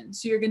happen.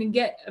 So you're going to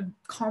get a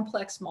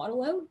complex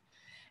model out.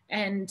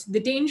 And the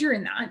danger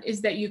in that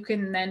is that you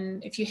can then,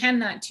 if you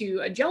hand that to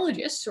a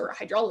geologist or a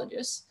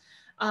hydrologist,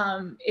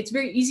 it's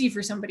very easy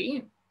for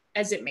somebody,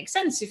 as it makes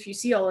sense if you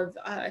see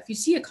if you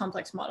see a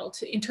complex model,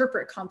 to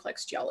interpret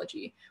complex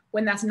geology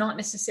when that's not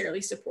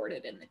necessarily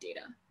supported in the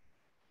data.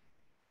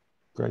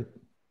 Great.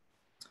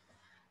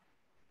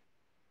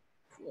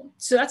 Cool.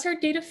 So that's our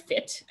data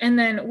fit. And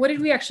then what did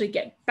we actually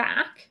get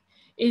back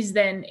is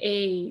then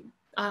a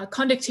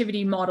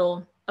conductivity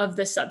model of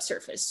the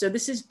subsurface. So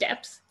this is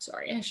depth.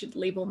 Sorry, I should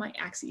label my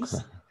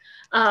axes.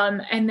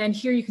 And then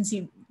here you can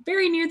see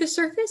very near the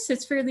surface,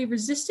 it's fairly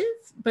resistive.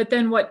 But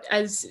then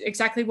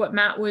exactly what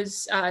Matt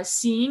was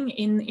seeing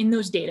in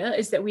those data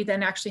is that we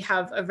then actually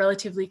have a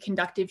relatively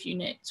conductive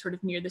unit sort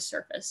of near the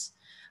surface.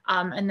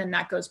 And then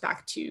that goes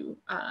back to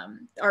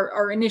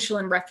our initial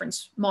and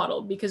reference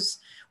model, because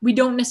we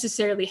don't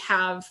necessarily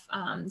have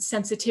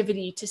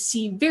sensitivity to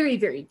see very,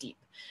 very deep.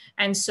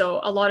 And so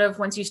a lot of,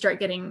 once you start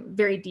getting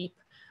very deep,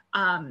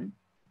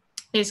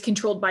 is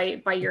controlled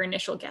by your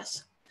initial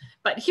guess.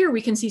 But here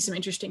we can see some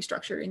interesting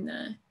structure in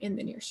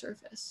the near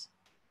surface.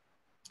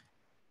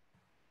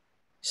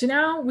 So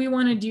now we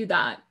want to do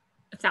that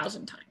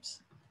 1,000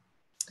 times.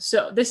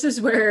 So this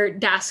is where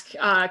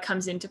Dask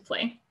comes into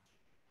play.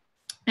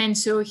 And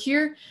so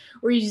here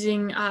we're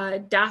using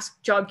Dask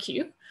job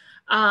queue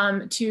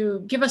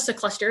to give us a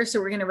cluster. So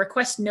we're going to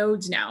request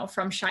nodes now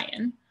from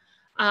Cheyenne.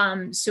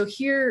 So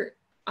here,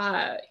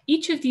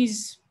 each of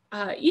these,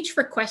 each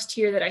request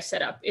here that I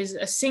set up is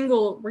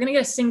we're going to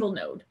get a single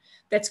node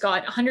that's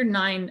got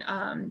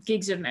 109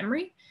 gigs of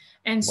memory.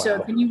 And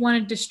so then you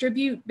want to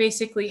distribute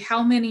basically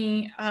how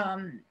many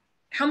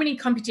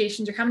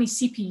computations or how many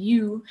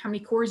CPU, how many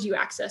cores you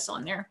access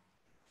on there,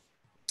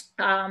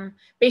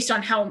 based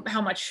on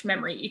how much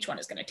memory each one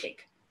is going to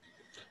take.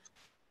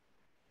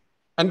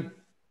 And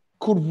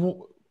could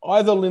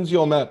either Lindsey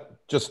or Matt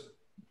just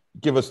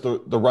give us the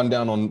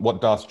rundown on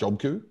what Dask job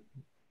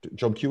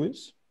queue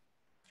is?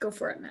 Go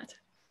for it, Matt.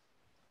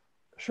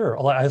 Sure.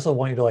 I also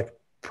want you to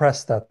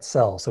press that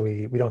cell so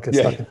we don't get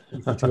stuck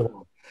in for too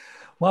long.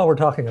 While we're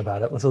talking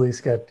about it, let's at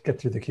least get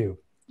through the queue.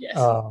 Yes.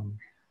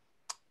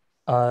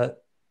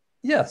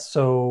 Yeah,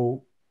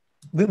 so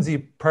Lindsey,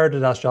 prior to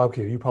Dash Job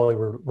Queue, you probably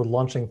were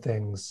launching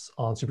things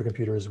on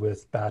supercomputers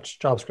with batch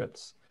job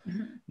scripts.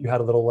 You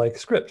had a little like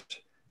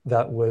script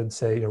that would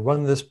say,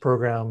 run this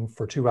program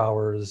for 2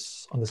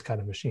 hours on this kind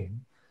of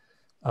machine.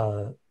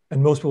 And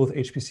most people with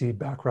HPC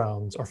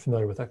backgrounds are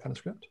familiar with that kind of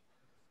script.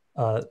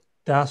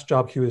 Dask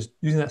Job Queue is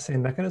using that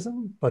same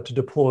mechanism, but to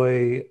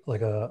deploy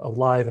like a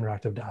live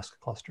interactive Dask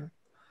cluster.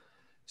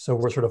 So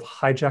we're sort of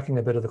hijacking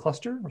a bit of the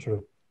cluster. We're sort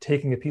of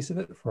taking a piece of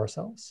it for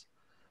ourselves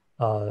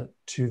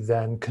to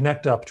then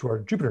connect up to our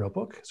Jupyter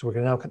notebook. So we're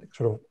going to now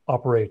sort of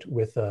operate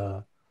with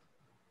a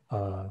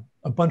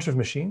bunch of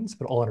machines,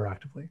 but all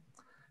interactively.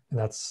 And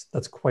that's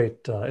quite,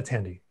 it's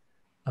handy.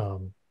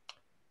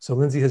 So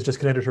Lindsey has just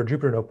connected her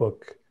Jupyter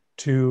notebook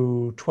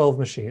to 12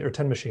 machines, or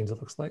 10 machines, it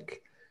looks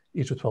like,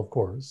 each with 12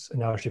 cores. And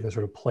now she can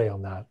sort of play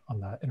on that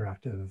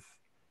interactive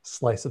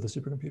slice of the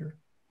supercomputer.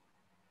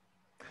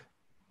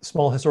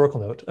 Small historical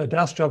note,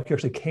 Dask Job Queue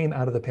actually came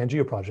out of the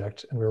Pangeo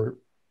project, and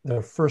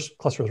the first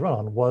cluster it was run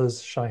on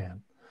was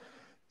Cheyenne.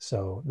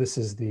 So this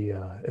is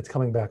it's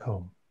coming back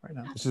home right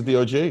now. This is the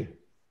OG.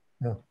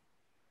 Yeah.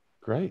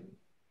 Great.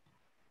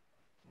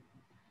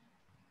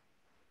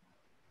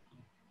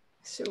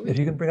 So if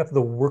you can bring up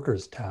the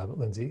workers tab,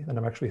 Lindsey, then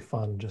I'm actually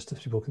fun just so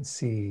people can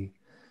see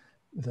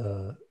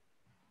the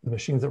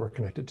machines that we're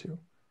connected to.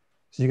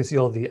 So you can see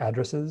all the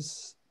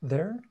addresses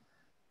there,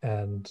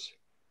 and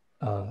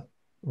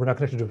we're now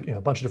connected to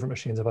a bunch of different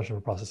machines, a bunch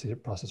of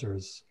different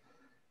processors.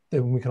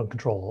 Then we can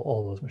control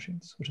all of those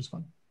machines, which is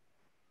fun.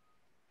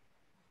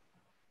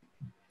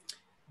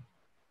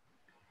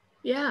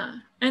 Yeah,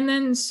 and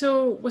then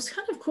so what's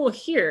kind of cool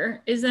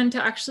here is then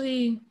to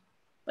actually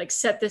like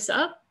set this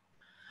up.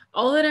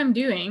 All that I'm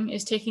doing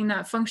is taking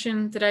that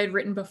function that I had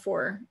written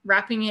before,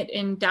 wrapping it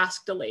in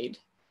Dask delayed,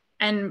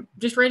 and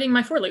just writing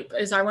my for loop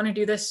as I want to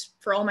do this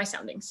for all my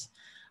soundings.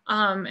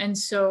 And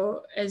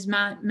so as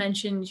Matt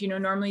mentioned,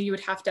 normally you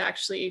would have to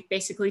actually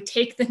basically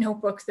take the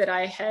notebook that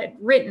I had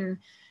written,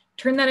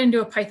 turn that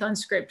into a Python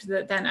script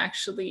that then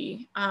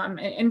actually,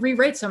 and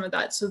rewrite some of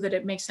that so that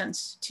it makes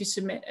sense to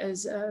submit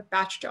as a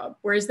batch job.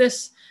 Whereas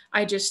this,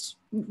 I just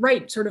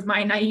write sort of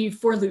my naive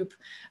for loop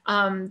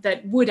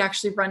that would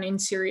actually run in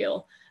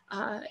serial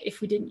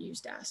if we didn't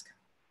use Dask.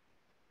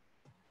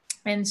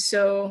 And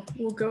so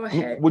we'll go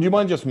ahead. Would you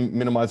mind just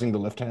minimizing the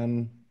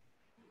left-hand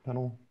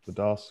panel, the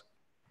Dask?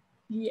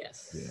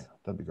 Yes. Yeah,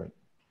 that'd be great.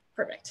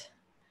 Perfect.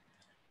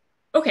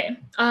 Okay,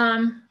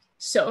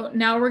 so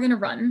now we're going to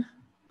run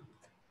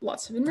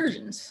lots of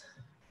inversions.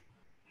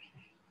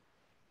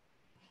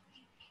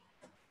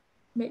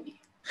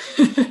 Maybe.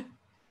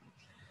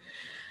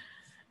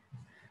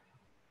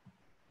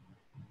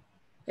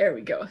 There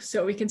we go.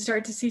 So we can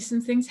start to see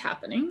some things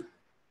happening.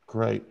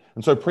 Great.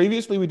 And so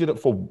previously we did it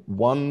for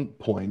one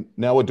point.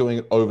 Now we're doing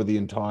it over the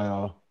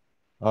entire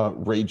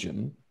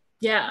region.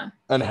 Yeah.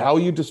 And how are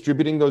you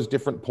distributing those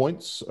different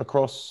points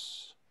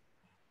across?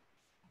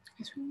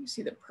 I just want to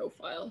see the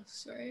profile.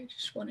 Sorry, I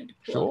just wanted to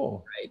pull Sure.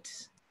 up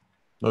right.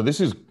 No, this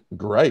is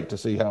great to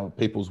see how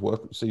people's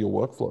see your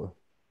workflow.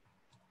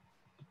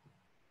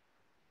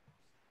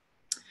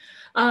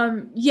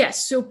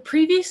 Yes. So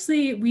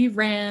previously we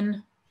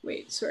ran.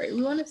 Wait, sorry.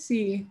 We want to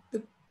see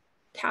the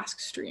task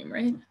stream,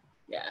 right?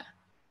 Yeah.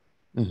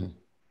 Mm-hmm.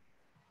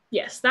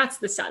 Yes, that's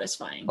the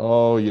satisfying.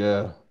 Oh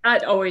yeah.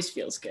 That always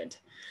feels good.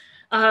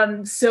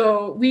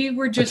 So we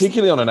were just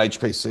particularly on an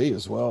HPC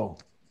as well.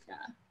 Yeah.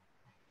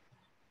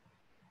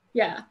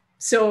 Yeah.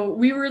 So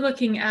we were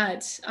looking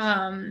at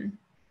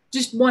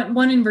just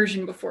one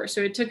inversion before.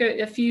 So it took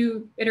a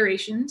few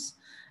iterations.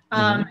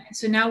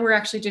 So now we're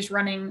actually just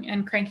running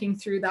and cranking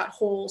through that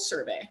whole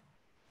survey.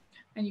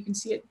 And you can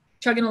see it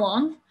chugging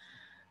along.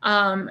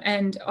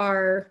 And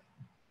our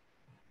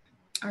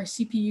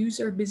CPUs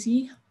are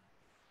busy.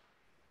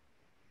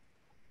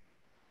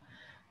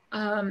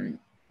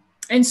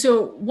 And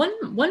so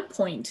one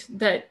point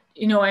that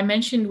I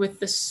mentioned with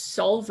the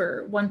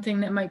solver, one thing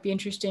that might be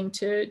interesting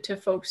to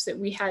folks that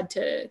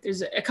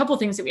there's a couple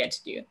things that we had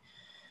to do.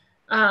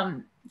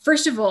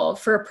 First of all,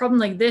 for a problem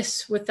like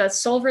this with that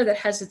solver that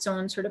has its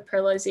own sort of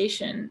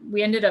parallelization,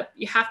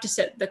 you have to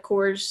set the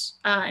cores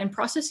and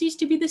processes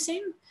to be the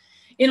same.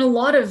 In a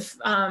lot of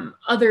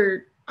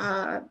other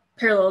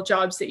parallel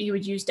jobs that you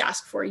would use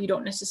Dask for, you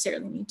don't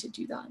necessarily need to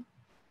do that.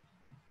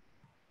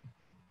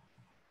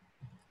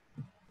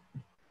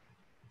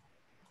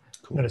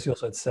 Cool. Notice you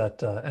also had set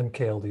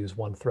MKL to use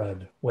one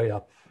thread way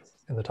up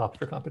in the top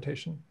of your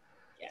computation.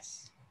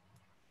 Yes.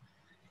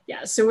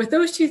 Yeah, so with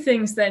those two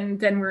things, then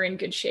we're in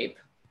good shape.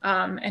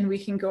 And we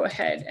can go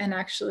ahead and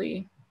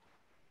actually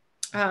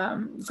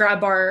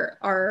grab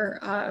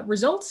our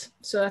results.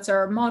 So that's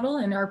our model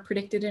and our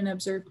predicted and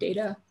observed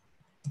data.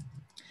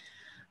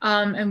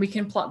 And we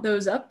can plot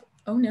those up.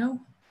 Oh no.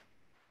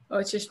 Oh,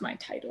 it's just my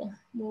title.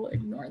 We'll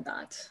ignore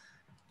that.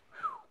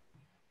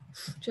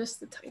 Just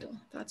the title.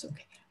 That's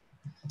okay.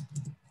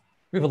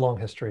 We have a long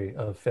history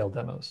of failed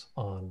demos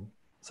on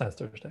Science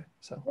Thursday.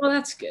 So well,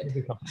 that's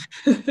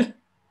good.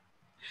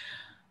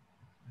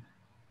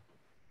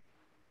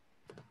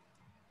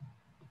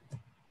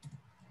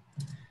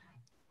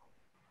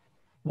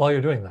 while you're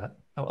doing that,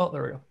 oh,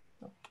 there we go.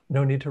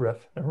 No need to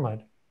riff, never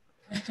mind.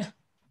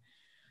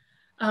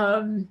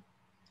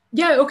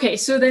 Yeah, okay,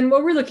 so then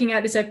what we're looking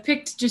at is I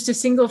picked just a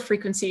single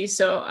frequency.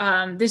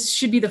 So this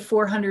should be the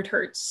 400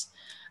 hertz.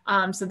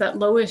 So that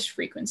lowest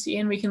frequency,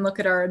 and we can look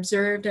at our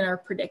observed and our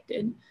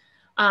predicted.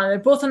 They're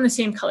both on the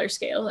same color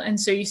scale. And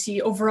so you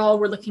see overall,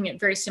 we're looking at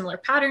very similar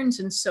patterns.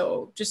 And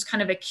so just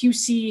kind of a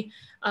QC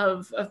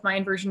of my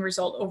inversion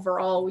result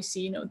overall, we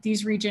see,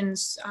 these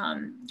regions,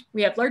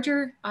 we have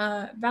larger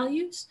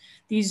values.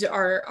 These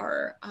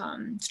are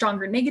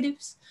stronger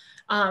negatives.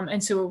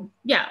 And so,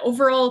 yeah,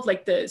 overall,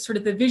 like the sort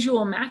of the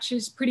visual match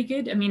is pretty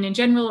good. I mean, in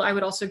general, I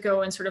would also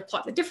go and sort of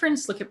plot the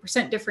difference, look at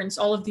percent difference,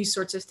 all of these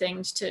sorts of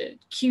things to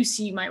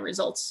QC my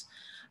results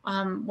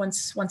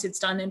once it's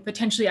done, and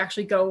potentially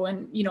actually go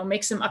and,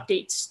 make some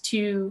updates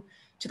to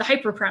the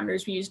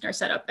hyperparameters we used in our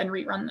setup and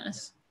rerun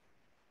this.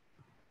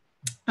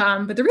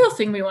 But the real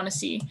thing we want to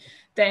see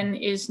then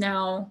is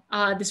now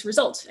this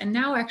result. And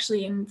now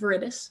actually in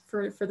Viridis,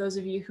 for those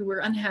of you who were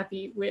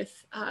unhappy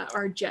with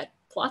our jet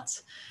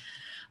plots.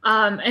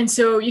 And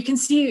so you can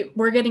see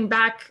we're getting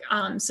back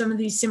some of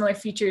these similar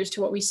features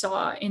to what we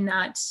saw in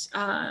that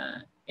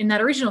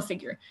original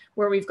figure,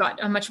 where we've got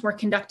a much more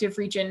conductive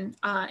region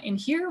in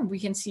here. We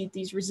can see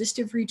these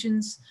resistive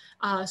regions,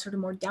 sort of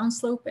more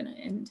downslope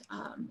and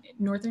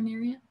northern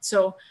area.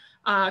 So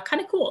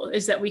kind of cool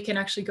is that we can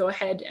actually go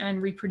ahead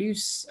and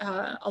reproduce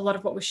a lot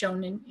of what was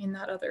shown in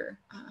that other,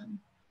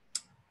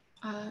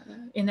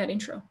 in that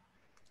intro.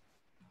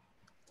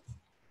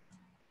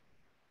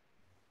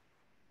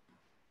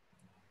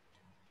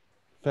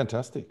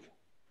 Fantastic.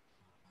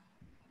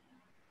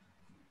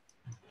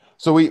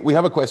 So we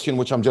have a question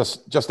which I'm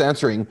just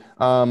answering.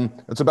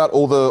 It's about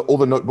all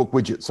the notebook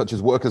widgets, such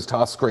as workers'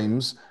 task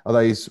streams. Are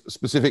they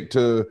specific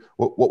to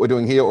what we're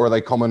doing here, or are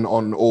they common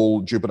on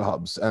all Jupyter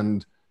hubs?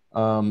 And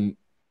the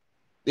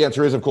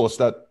answer is, of course,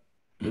 that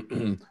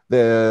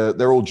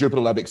they're all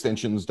Jupyter Lab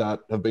extensions that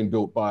have been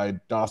built by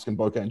Dask and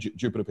Bokeh and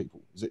Jupyter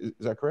people. Is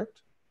that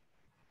correct?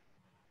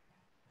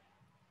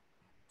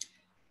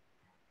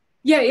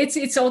 Yeah,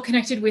 it's all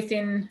connected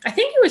within, I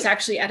think it was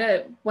actually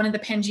at one of the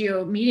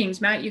Pangeo meetings.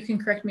 Matt, you can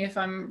correct me if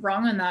I'm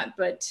wrong on that,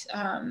 but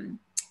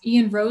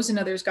Ian Rose and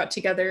others got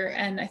together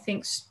and I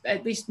think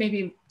at least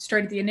maybe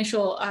started the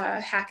initial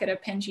hack at a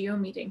Pangeo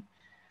meeting.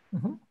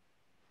 Mm-hmm.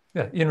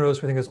 Yeah, Ian Rose,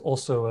 I think, is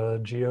also a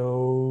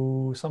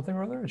geo something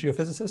or other, a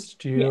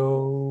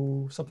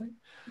geophysicist, something?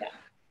 Yeah.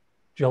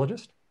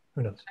 Geologist?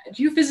 Who knows? A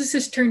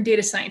geophysicist turned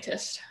data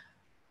scientist.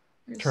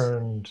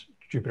 Turned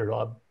Jupyter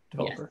Lab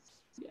developer.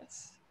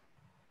 Yes.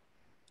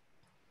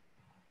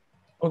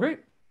 Oh, great.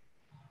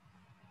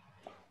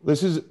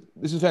 This is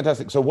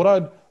fantastic. So what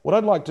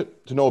I'd like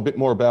to know a bit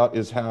more about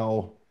is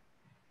how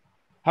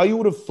you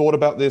would have thought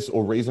about this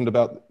or reasoned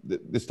about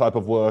this type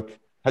of work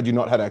had you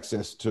not had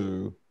access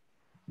to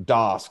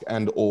Dask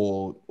and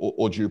or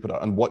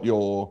Jupyter, and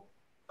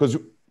because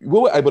we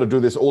were able to do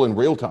this all in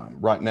real time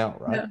right now,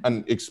 right? Yeah.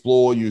 And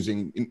explore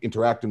using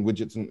interact and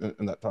widgets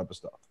and that type of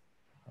stuff.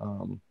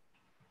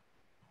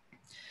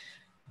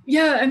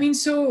 Yeah, I mean,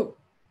 so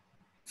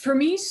for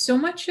me, so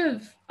much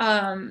of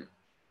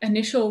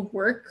initial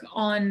work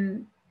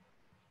on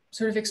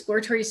sort of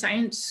exploratory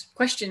science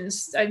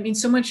questions, I mean,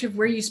 so much of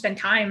where you spend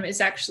time is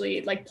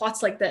actually like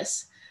plots like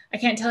this. I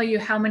can't tell you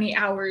how many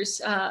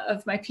hours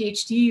of my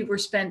PhD were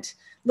spent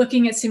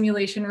looking at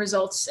simulation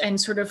results and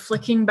sort of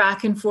flicking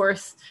back and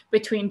forth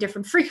between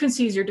different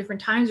frequencies or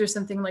different times or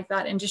something like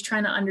that, and just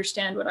trying to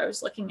understand what I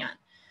was looking at.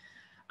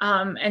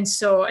 And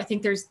so I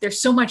think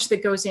there's so much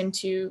that goes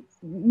into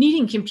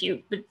needing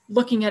compute, but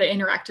looking at it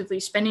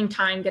interactively, spending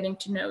time getting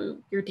to know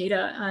your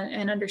data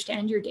and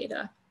understand your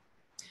data.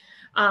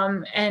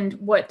 And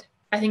what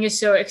I think is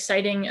so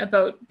exciting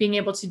about being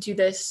able to do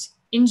this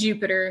in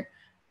Jupyter,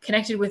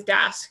 connected with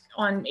Dask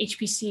on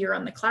HPC or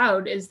on the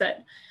cloud, is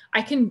that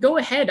I can go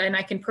ahead and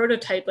I can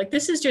prototype. Like,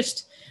 this is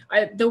just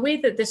the way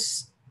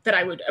that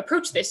I would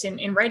approach this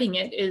in writing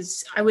it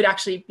is I would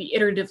actually be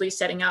iteratively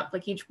setting up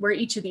like where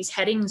each of these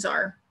headings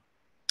are.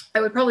 I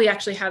would probably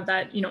actually have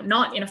that,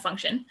 not in a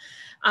function,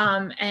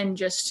 and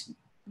just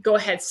go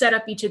ahead, set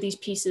up each of these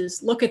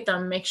pieces, look at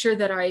them, make sure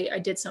that I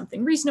did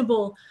something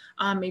reasonable,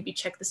 maybe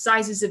check the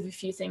sizes of a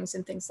few things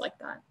and things like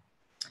that.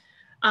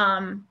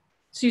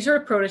 So you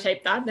sort of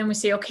prototype that. Then we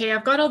say, okay,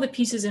 I've got all the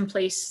pieces in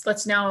place.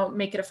 Let's now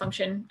make it a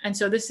function. And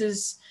so this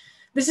is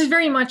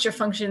very much a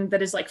function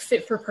that is like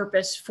fit for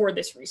purpose for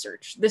this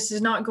research. This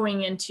is not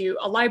going into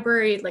a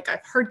library, like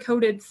I've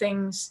hard-coded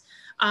things.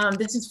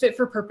 This is fit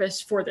for purpose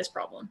for this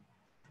problem.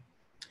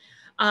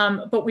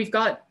 But we've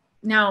got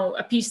now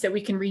a piece that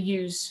we can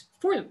reuse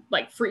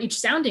for each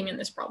sounding in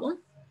this problem.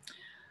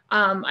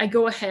 I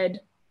go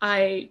ahead,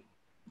 I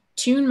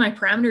tune my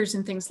parameters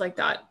and things like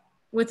that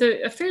with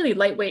a fairly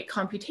lightweight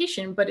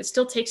computation, but it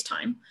still takes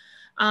time.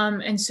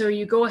 And so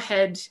you go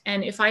ahead,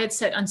 and if I had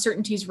set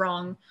uncertainties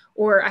wrong,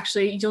 or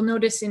actually you'll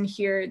notice in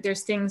here,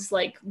 there's things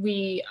like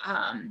we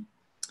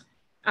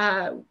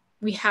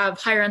have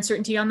higher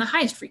uncertainty on the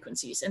highest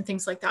frequencies and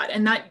things like that.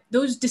 And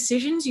those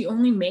decisions you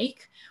only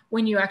make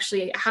when you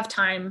actually have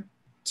time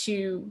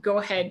to go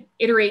ahead,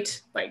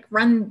 iterate, like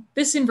run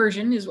this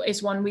inversion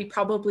is one we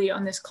probably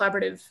on this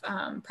collaborative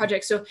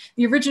project. So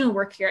the original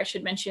work here, I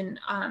should mention,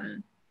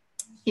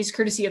 is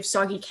courtesy of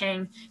Soggy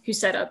Kang, who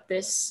set up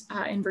this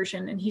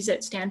inversion, and he's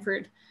at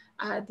Stanford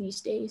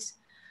these days.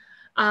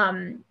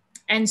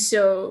 And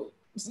so,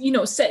 you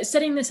know,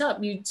 setting this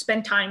up, you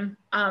spend time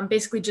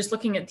basically just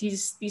looking at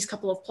these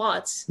couple of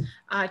plots,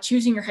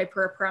 choosing your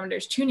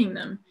hyperparameters, tuning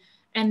them.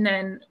 And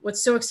then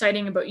what's so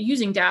exciting about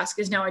using Dask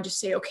is now I just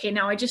say, okay,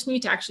 now I just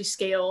need to actually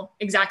scale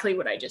exactly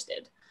what I just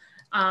did.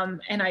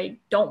 And I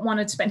don't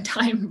want to spend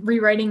time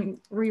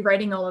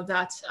rewriting all of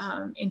that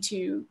into,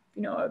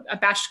 you know, a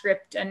bash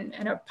script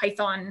and a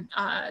Python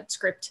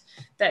script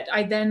that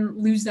I then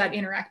lose that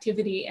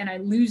interactivity and I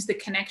lose the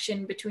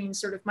connection between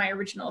sort of my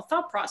original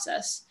thought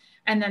process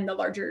and then the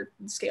larger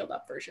scaled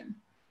up version.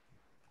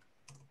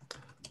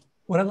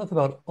 What I love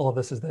about all of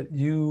this is that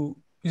you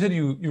said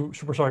you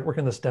were starting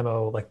working this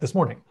demo like this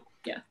morning.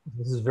 Yeah.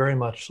 This is very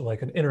much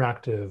like an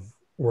interactive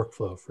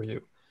workflow for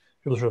you.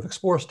 People sort of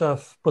explore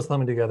stuff, put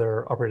something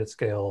together, operate at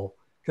scale,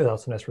 get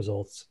out some nice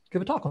results,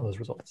 give a talk on those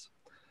results.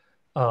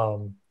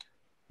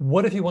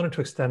 What if you wanted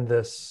to extend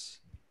this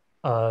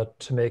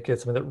to make it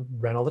something that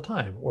ran all the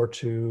time, or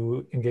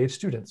to engage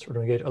students, or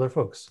to engage other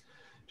folks? Do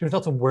you have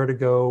thoughts on where to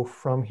go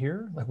from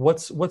here? Like,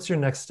 what's your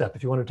next step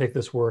if you want to take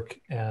this work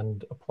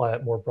and apply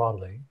it more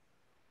broadly?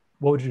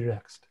 What would you do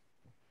next?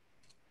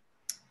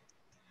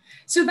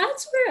 So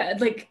that's where,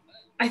 like,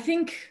 I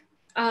think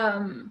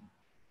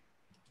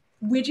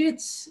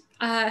widgets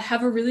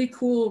have a really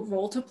cool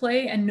role to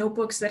play, and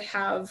notebooks that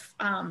have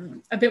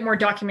a bit more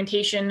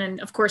documentation. And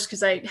of course,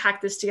 because I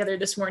hacked this together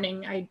this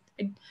morning, I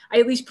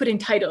at least put in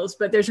titles,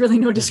 but there's really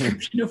no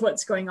description of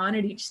what's going on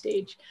at each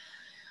stage.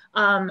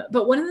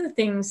 But one of the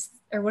things,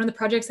 or one of the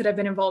projects that I've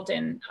been involved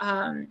in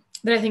that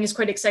I think is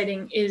quite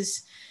exciting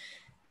is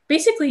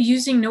basically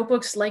using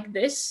notebooks like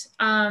this.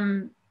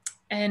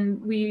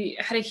 And we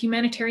had a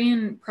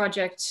humanitarian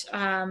project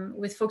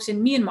with folks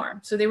in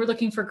Myanmar. So they were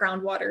looking for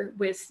groundwater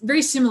with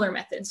very similar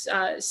methods,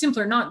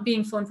 simpler, not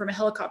being flown from a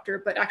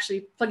helicopter, but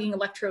actually plugging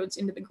electrodes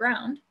into the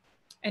ground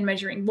and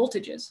measuring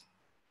voltages.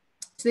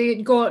 So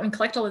they go out and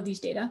collect all of these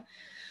data.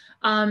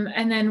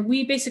 And then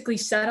we basically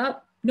set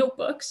up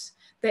notebooks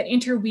that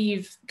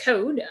interweave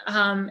code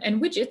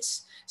and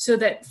widgets so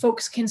that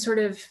folks can sort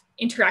of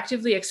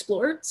interactively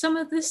explore some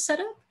of this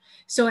setup.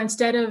 So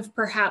instead of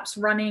perhaps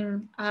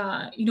running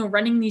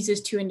these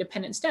as two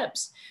independent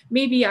steps,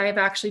 maybe I have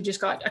actually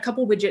just got a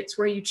couple widgets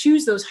where you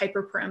choose those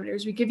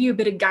hyperparameters. We give you a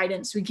bit of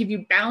guidance. We give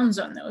you bounds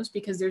on those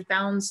because there's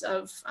bounds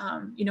of,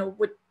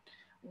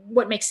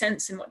 what makes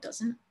sense and what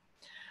doesn't.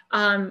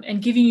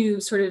 And giving you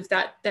sort of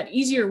that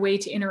easier way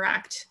to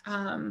interact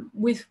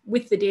with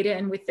the data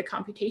and with the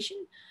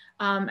computation,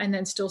 and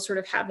then still sort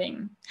of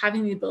having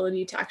the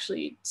ability to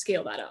actually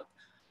scale that up.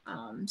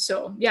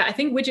 So yeah, I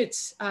think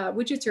widgets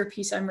are a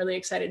piece I'm really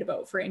excited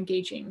about for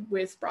engaging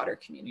with broader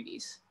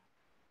communities.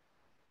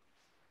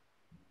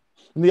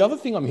 And the other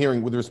thing I'm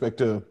hearing with respect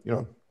to,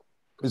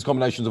 these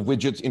combinations of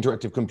widgets,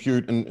 interactive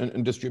compute,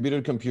 and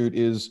distributed compute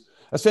is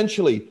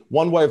essentially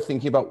one way of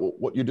thinking about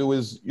what you do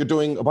is you're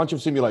doing a bunch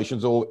of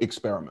simulations or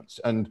experiments,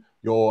 and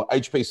your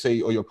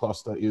HPC or your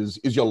cluster is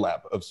your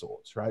lab of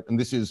sorts, right? And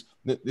this is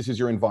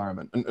your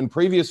environment. And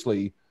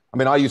previously, I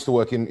mean, I used to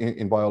work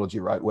in biology,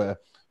 right, where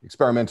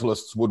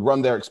experimentalists would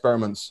run their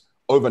experiments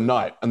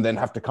overnight and then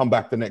have to come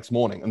back the next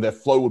morning, and their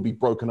flow would be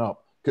broken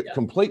up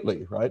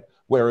completely, right?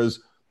 Whereas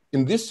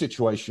in this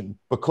situation,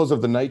 because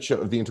of the nature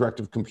of the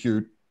interactive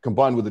compute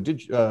combined with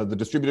the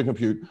distributed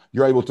compute,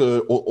 you're able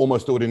to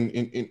almost do it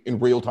in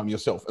real time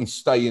yourself and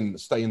stay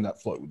in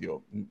that flow with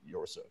your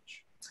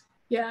research.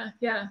 Yeah,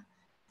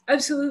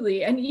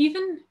 absolutely. And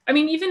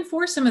even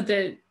for some of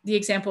the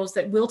examples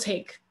that will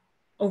take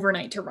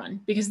overnight to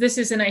run, because this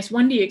is a nice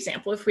 1D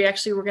example. If we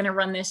actually were going to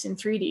run this in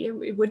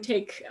 3D, it would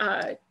take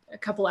a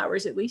couple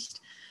hours at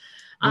least.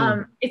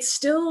 It's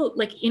still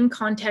like in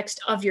context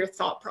of your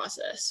thought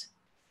process.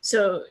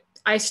 So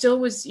I still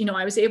was,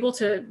 I was able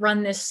to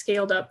run this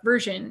scaled up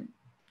version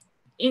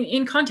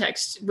in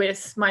context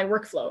with my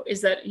workflow,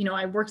 is that,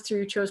 I worked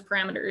through, chose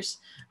parameters,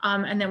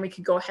 and then we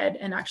could go ahead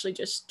and actually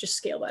just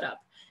scale that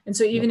up. And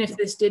so even if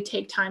this did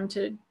take time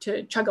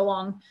to chug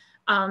along,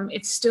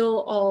 it's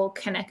still all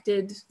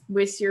connected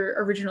with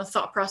your original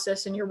thought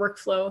process and your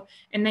workflow.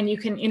 And then you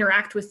can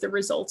interact with the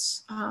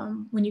results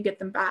when you get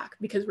them back,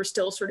 because we're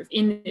still sort of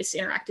in this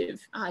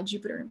interactive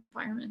Jupyter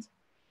environment.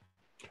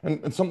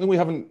 And something we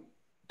haven't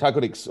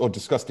tackled or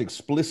discussed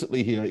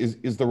explicitly here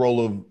is the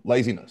role of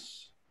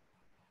laziness.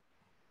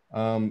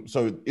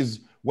 So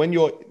when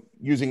you're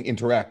using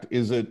interact,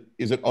 is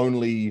it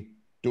only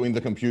doing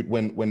the compute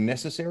when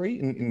necessary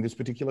in this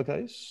particular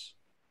case?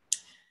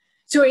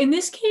 So in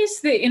this case,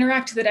 the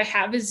interact that I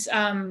have is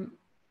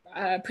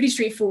pretty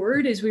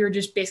straightforward, as we were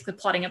just basically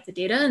plotting up the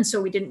data. And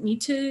so we didn't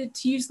need to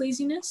use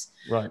laziness.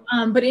 Right.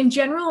 But in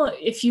general,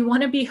 if you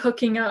want to be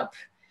hooking up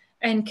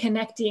and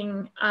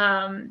connecting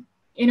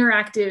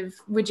interactive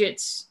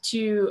widgets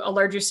to a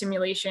larger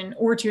simulation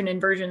or to an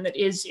inversion that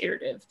is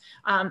iterative,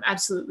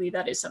 absolutely,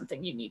 that is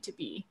something you need to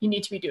be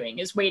doing,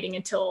 is waiting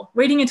until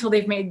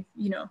they've made,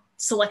 you know,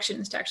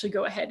 selections to actually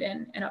go ahead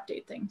and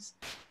update things.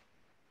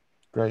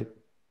 Great.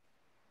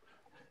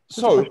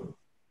 So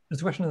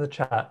there's a question in the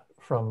chat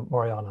from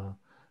Mariana.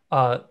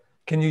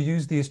 Can you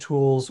use these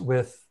tools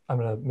with, I'm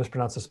going to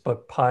mispronounce this,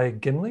 but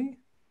PyGimli?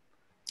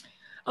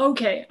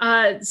 Okay,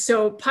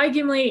 so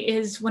PyGimli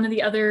is one of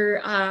the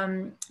other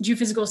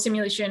geophysical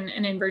simulation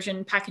and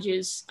inversion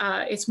packages.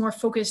 It's more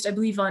focused, I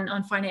believe,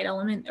 on finite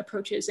element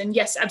approaches. And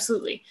yes,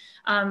 absolutely.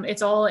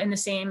 It's all in the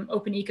same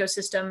open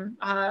ecosystem.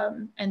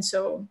 And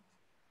so,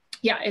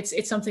 yeah,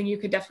 it's something you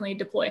could definitely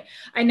deploy.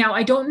 Now,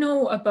 I don't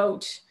know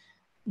about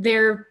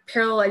their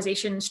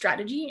parallelization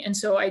strategy. And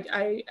so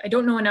I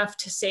don't know enough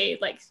to say,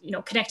 like, you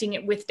know, connecting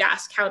it with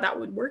Dask, how that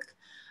would work.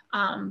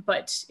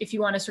 But if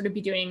you want to sort of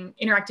be doing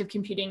interactive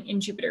computing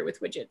in Jupyter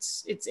with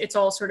widgets, it's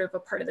all sort of a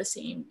part of the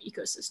same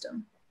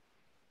ecosystem.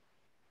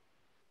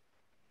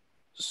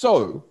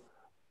 So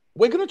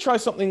we're going to try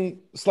something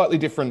slightly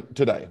different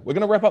today. We're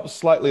going to wrap up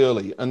slightly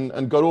early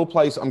and go to a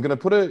place. I'm going to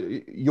put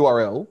a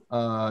URL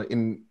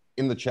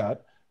in the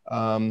chat,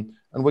 and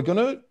we're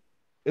going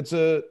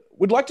to.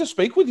 We'd like to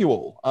speak with you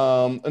all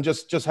and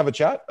just have a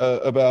chat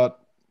about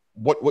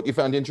what you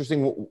found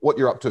interesting, what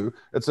you're up to.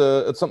 It's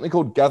something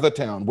called Gather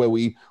Town, where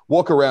we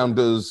walk around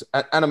as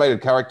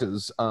animated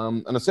characters,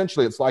 and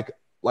essentially it's like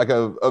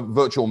a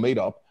virtual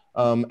meetup,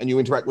 and you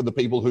interact with the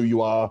people who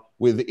you are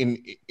with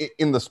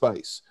in the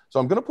space. So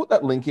I'm going to put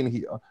that link in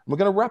here. We're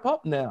going to wrap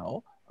up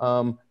now,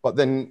 but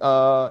then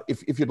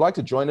if you'd like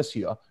to join us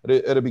here,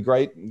 it'd be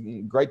great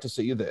to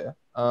see you there.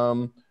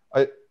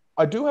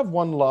 I do have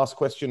one last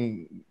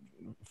question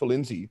for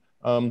Lindsey,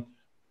 and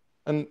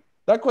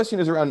that question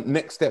is around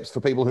next steps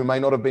for people who may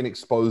not have been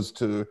exposed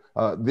to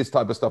this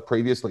type of stuff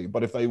previously,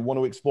 but if they want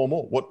to explore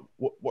more,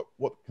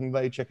 what can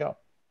they check out?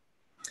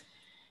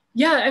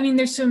 Yeah, I mean,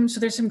 there's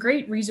some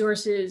great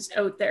resources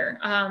out there.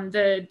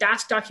 The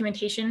Dask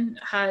documentation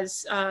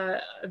has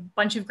a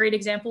bunch of great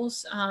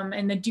examples,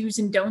 and the do's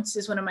and don'ts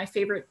is one of my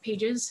favorite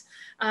pages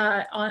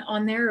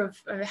on there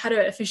of how to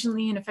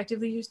efficiently and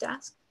effectively use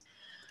Dask.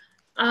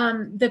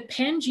 The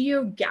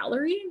Pangeo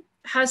Gallery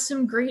has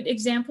some great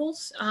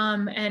examples,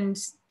 and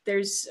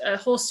there's a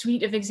whole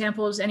suite of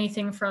examples,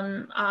 anything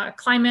from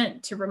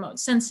climate to remote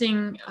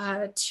sensing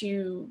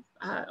to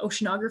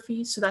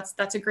oceanography. So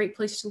that's a great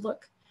place to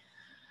look.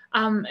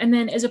 And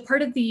then as a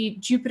part of the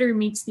Jupyter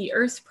Meets the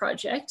Earth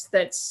project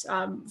that's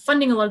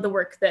funding a lot of the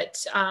work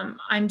that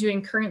I'm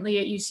doing currently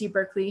at UC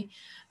Berkeley,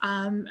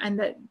 and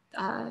that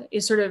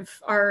is sort of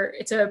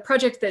it's a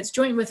project that's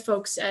joint with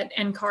folks at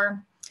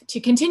NCAR to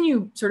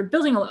continue sort of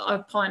building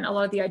upon a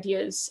lot of the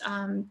ideas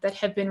that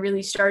have been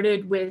really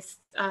started with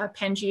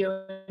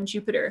Pangeo and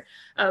Jupyter,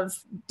 of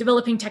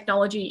developing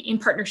technology in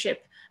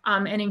partnership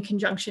and in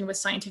conjunction with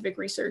scientific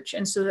research,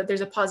 and so that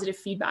there's a positive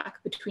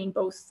feedback between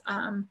both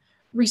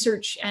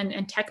research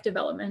and tech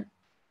development.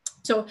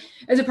 So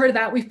as a part of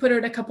that, we've put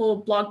out a couple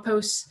of blog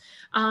posts.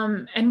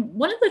 And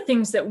one of the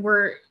things that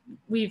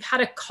we've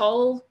had a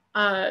call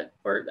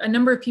or a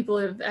number of people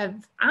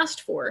have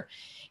asked for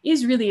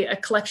is really a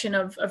collection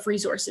of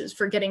resources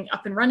for getting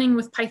up and running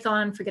with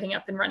Python, for getting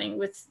up and running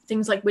with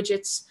things like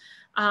widgets.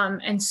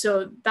 And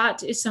so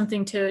that is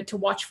something to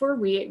watch for.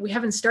 We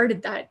haven't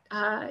started that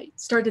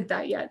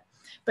yet.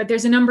 But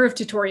there's a number of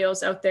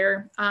tutorials out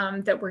there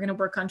that we're going to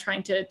work on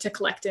trying to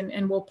collect,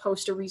 and we'll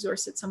post a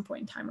resource at some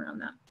point in time around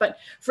that. But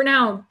for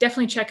now,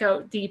 definitely check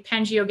out the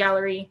Pangeo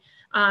Gallery,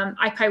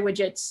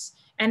 iPyWidgets,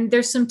 and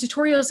there's some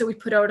tutorials that we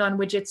put out on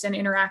widgets and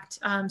Interact.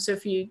 So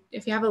if you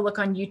have a look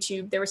on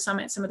YouTube, there were some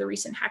at some of the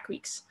recent Hack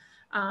Weeks.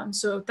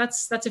 So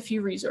that's a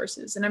few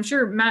resources. And I'm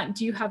sure, Matt,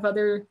 do you have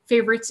other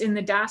favorites in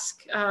the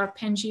Dask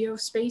Pangeo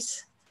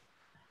space?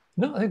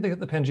 No, I think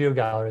the Pangeo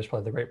Gallery is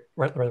probably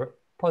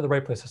the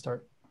right place to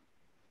start.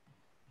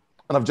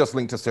 And I've just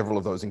linked to several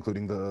of those,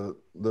 including the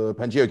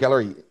Pangeo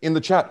Gallery in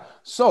the chat.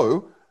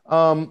 So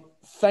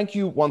thank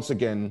you once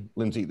again,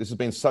 Lindsey. This has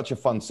been such a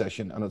fun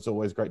session, and it's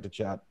always great to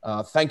chat.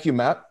 Thank you,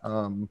 Matt,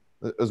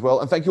 as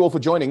well. And thank you all for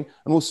joining.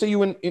 And we'll see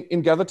you in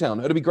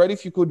GatherTown. It'd be great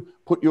if you could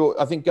put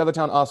I think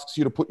GatherTown asks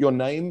you to put your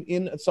name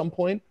in at some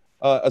point,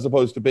 as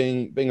opposed to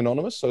being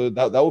anonymous. So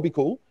that would be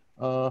cool.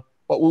 But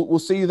we'll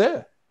see you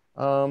there.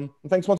 And thanks once